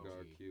 Security man.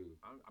 guard OG. Q.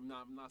 I'm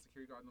not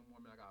security guard no more,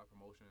 man. I got a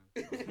promotion.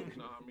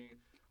 You know what I mean?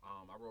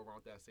 I roll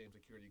around with that same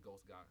security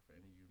Ghost got for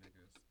any of you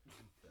niggas.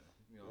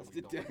 You know, That's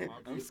we the don't like my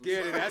I'm vehicles.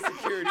 scared of that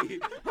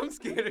security. I'm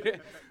scared of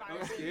that.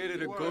 I'm scared of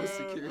the ghost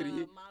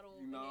security. Model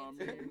You know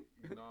what I mean?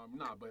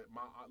 Nah, but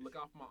look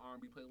out for my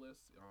R&B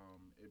playlist.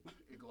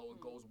 It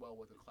goes well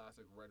with the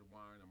classic red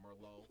wine and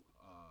Merlot.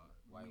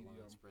 White Medium.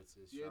 wine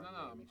spritzes. Yeah,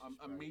 Chardonnay, mixed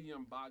a Sprite.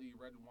 medium body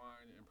red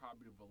wine and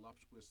probably a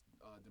voluptuous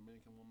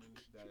Dominican woman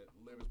that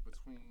lives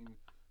between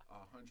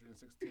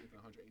 116th and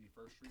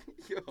 181st Street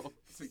Yo.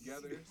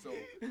 together. So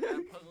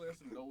that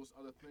playlist and those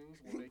other things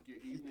will make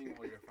your evening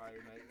or your Friday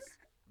nights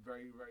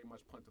very, very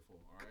much plentiful.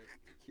 All right,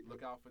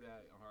 look out for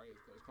that. All right,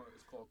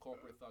 it's called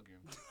corporate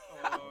thugging.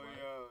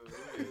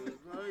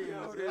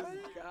 Yo, this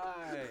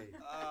guy.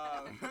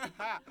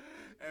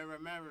 And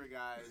remember,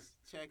 guys,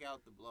 check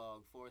out the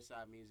blog,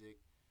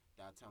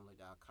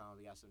 foresidemusic.tumblr.com.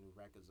 We got some new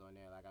records on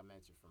there, like I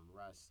mentioned, from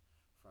Russ,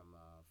 from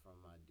my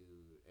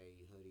dude, A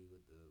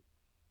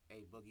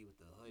Boogie with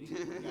the hoodie.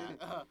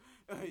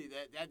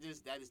 that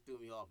just threw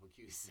me off when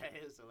Q said it.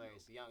 It was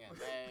hilarious. Young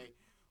M.A.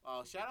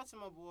 Shout out to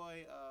my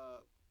boy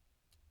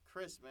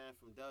Chris, man,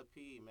 from Dub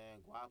P,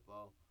 man,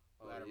 Guapo.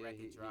 Who had a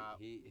record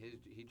drop.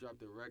 He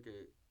dropped a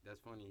record.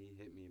 That's funny. He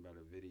hit me about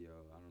a video.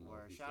 I don't know.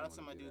 If he Shout out to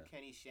still my wanna do dude that.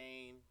 Kenny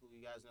Shane, who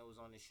you guys know was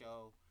on the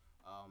show.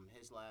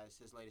 His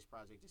latest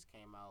project just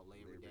came out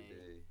Labor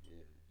Day.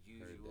 Yeah.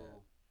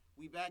 Usual.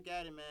 We back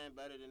at it, man.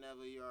 Better than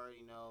ever. You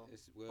already know.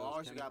 It's Will's.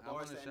 Bars, you got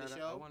bars to end the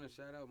show? I want to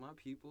shout out my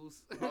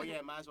peoples. Oh yeah,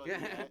 might as well do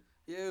that.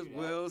 Yeah, it's Do that.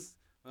 Will's.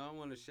 I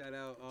want to shout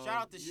out.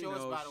 Shout out to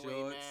Shorts, by the way,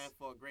 Shorts. man,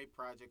 for a great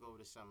project over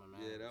the summer,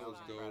 man. Yeah, that was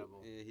dope.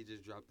 incredible. Yeah, he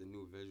just dropped a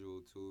new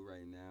visual too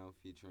right now,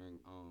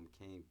 featuring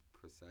Kane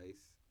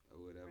Precise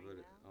or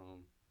whatever.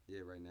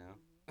 Right now?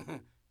 Right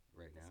now.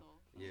 Right The now. song.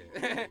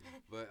 Yeah.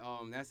 But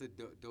that's a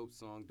dope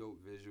song, dope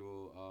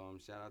visual.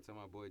 Shout out to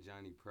my boy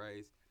Johnny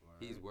Price. Word.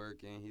 He's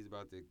working. He's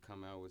about to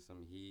come out with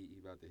some heat.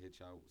 He's about to hit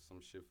y'all with some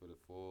shit for the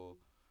fall.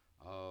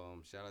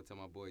 Shout out to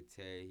my boy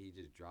Tay. He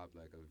just dropped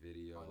like a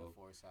video. On the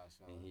Foresight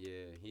show. And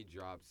he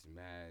drops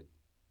mad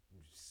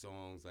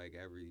songs like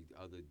every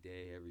other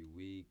day, every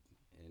week.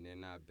 And they're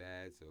not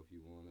bad. So if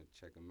you want to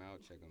check them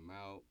out, check them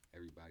out.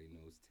 Everybody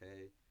knows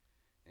Tay.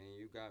 And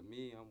you got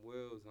me. I'm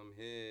Wills. I'm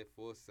here.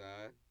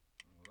 Foresight.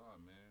 What up,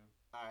 man?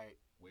 All right.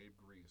 Wave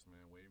grease,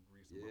 man. Wave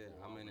grease. Yeah,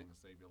 I'm in it. To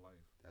save your life.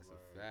 That's Word.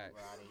 a fact.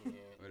 We're out of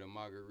here. Or the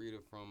margarita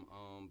from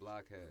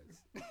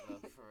Blockheads.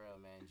 Look, for real,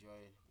 man.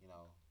 Enjoy,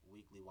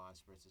 weekly wine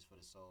spritzes for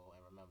the soul.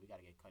 And remember, we got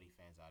to get Cudi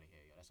fans out of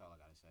here, yo. That's all I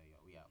got to say, yo.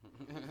 We out.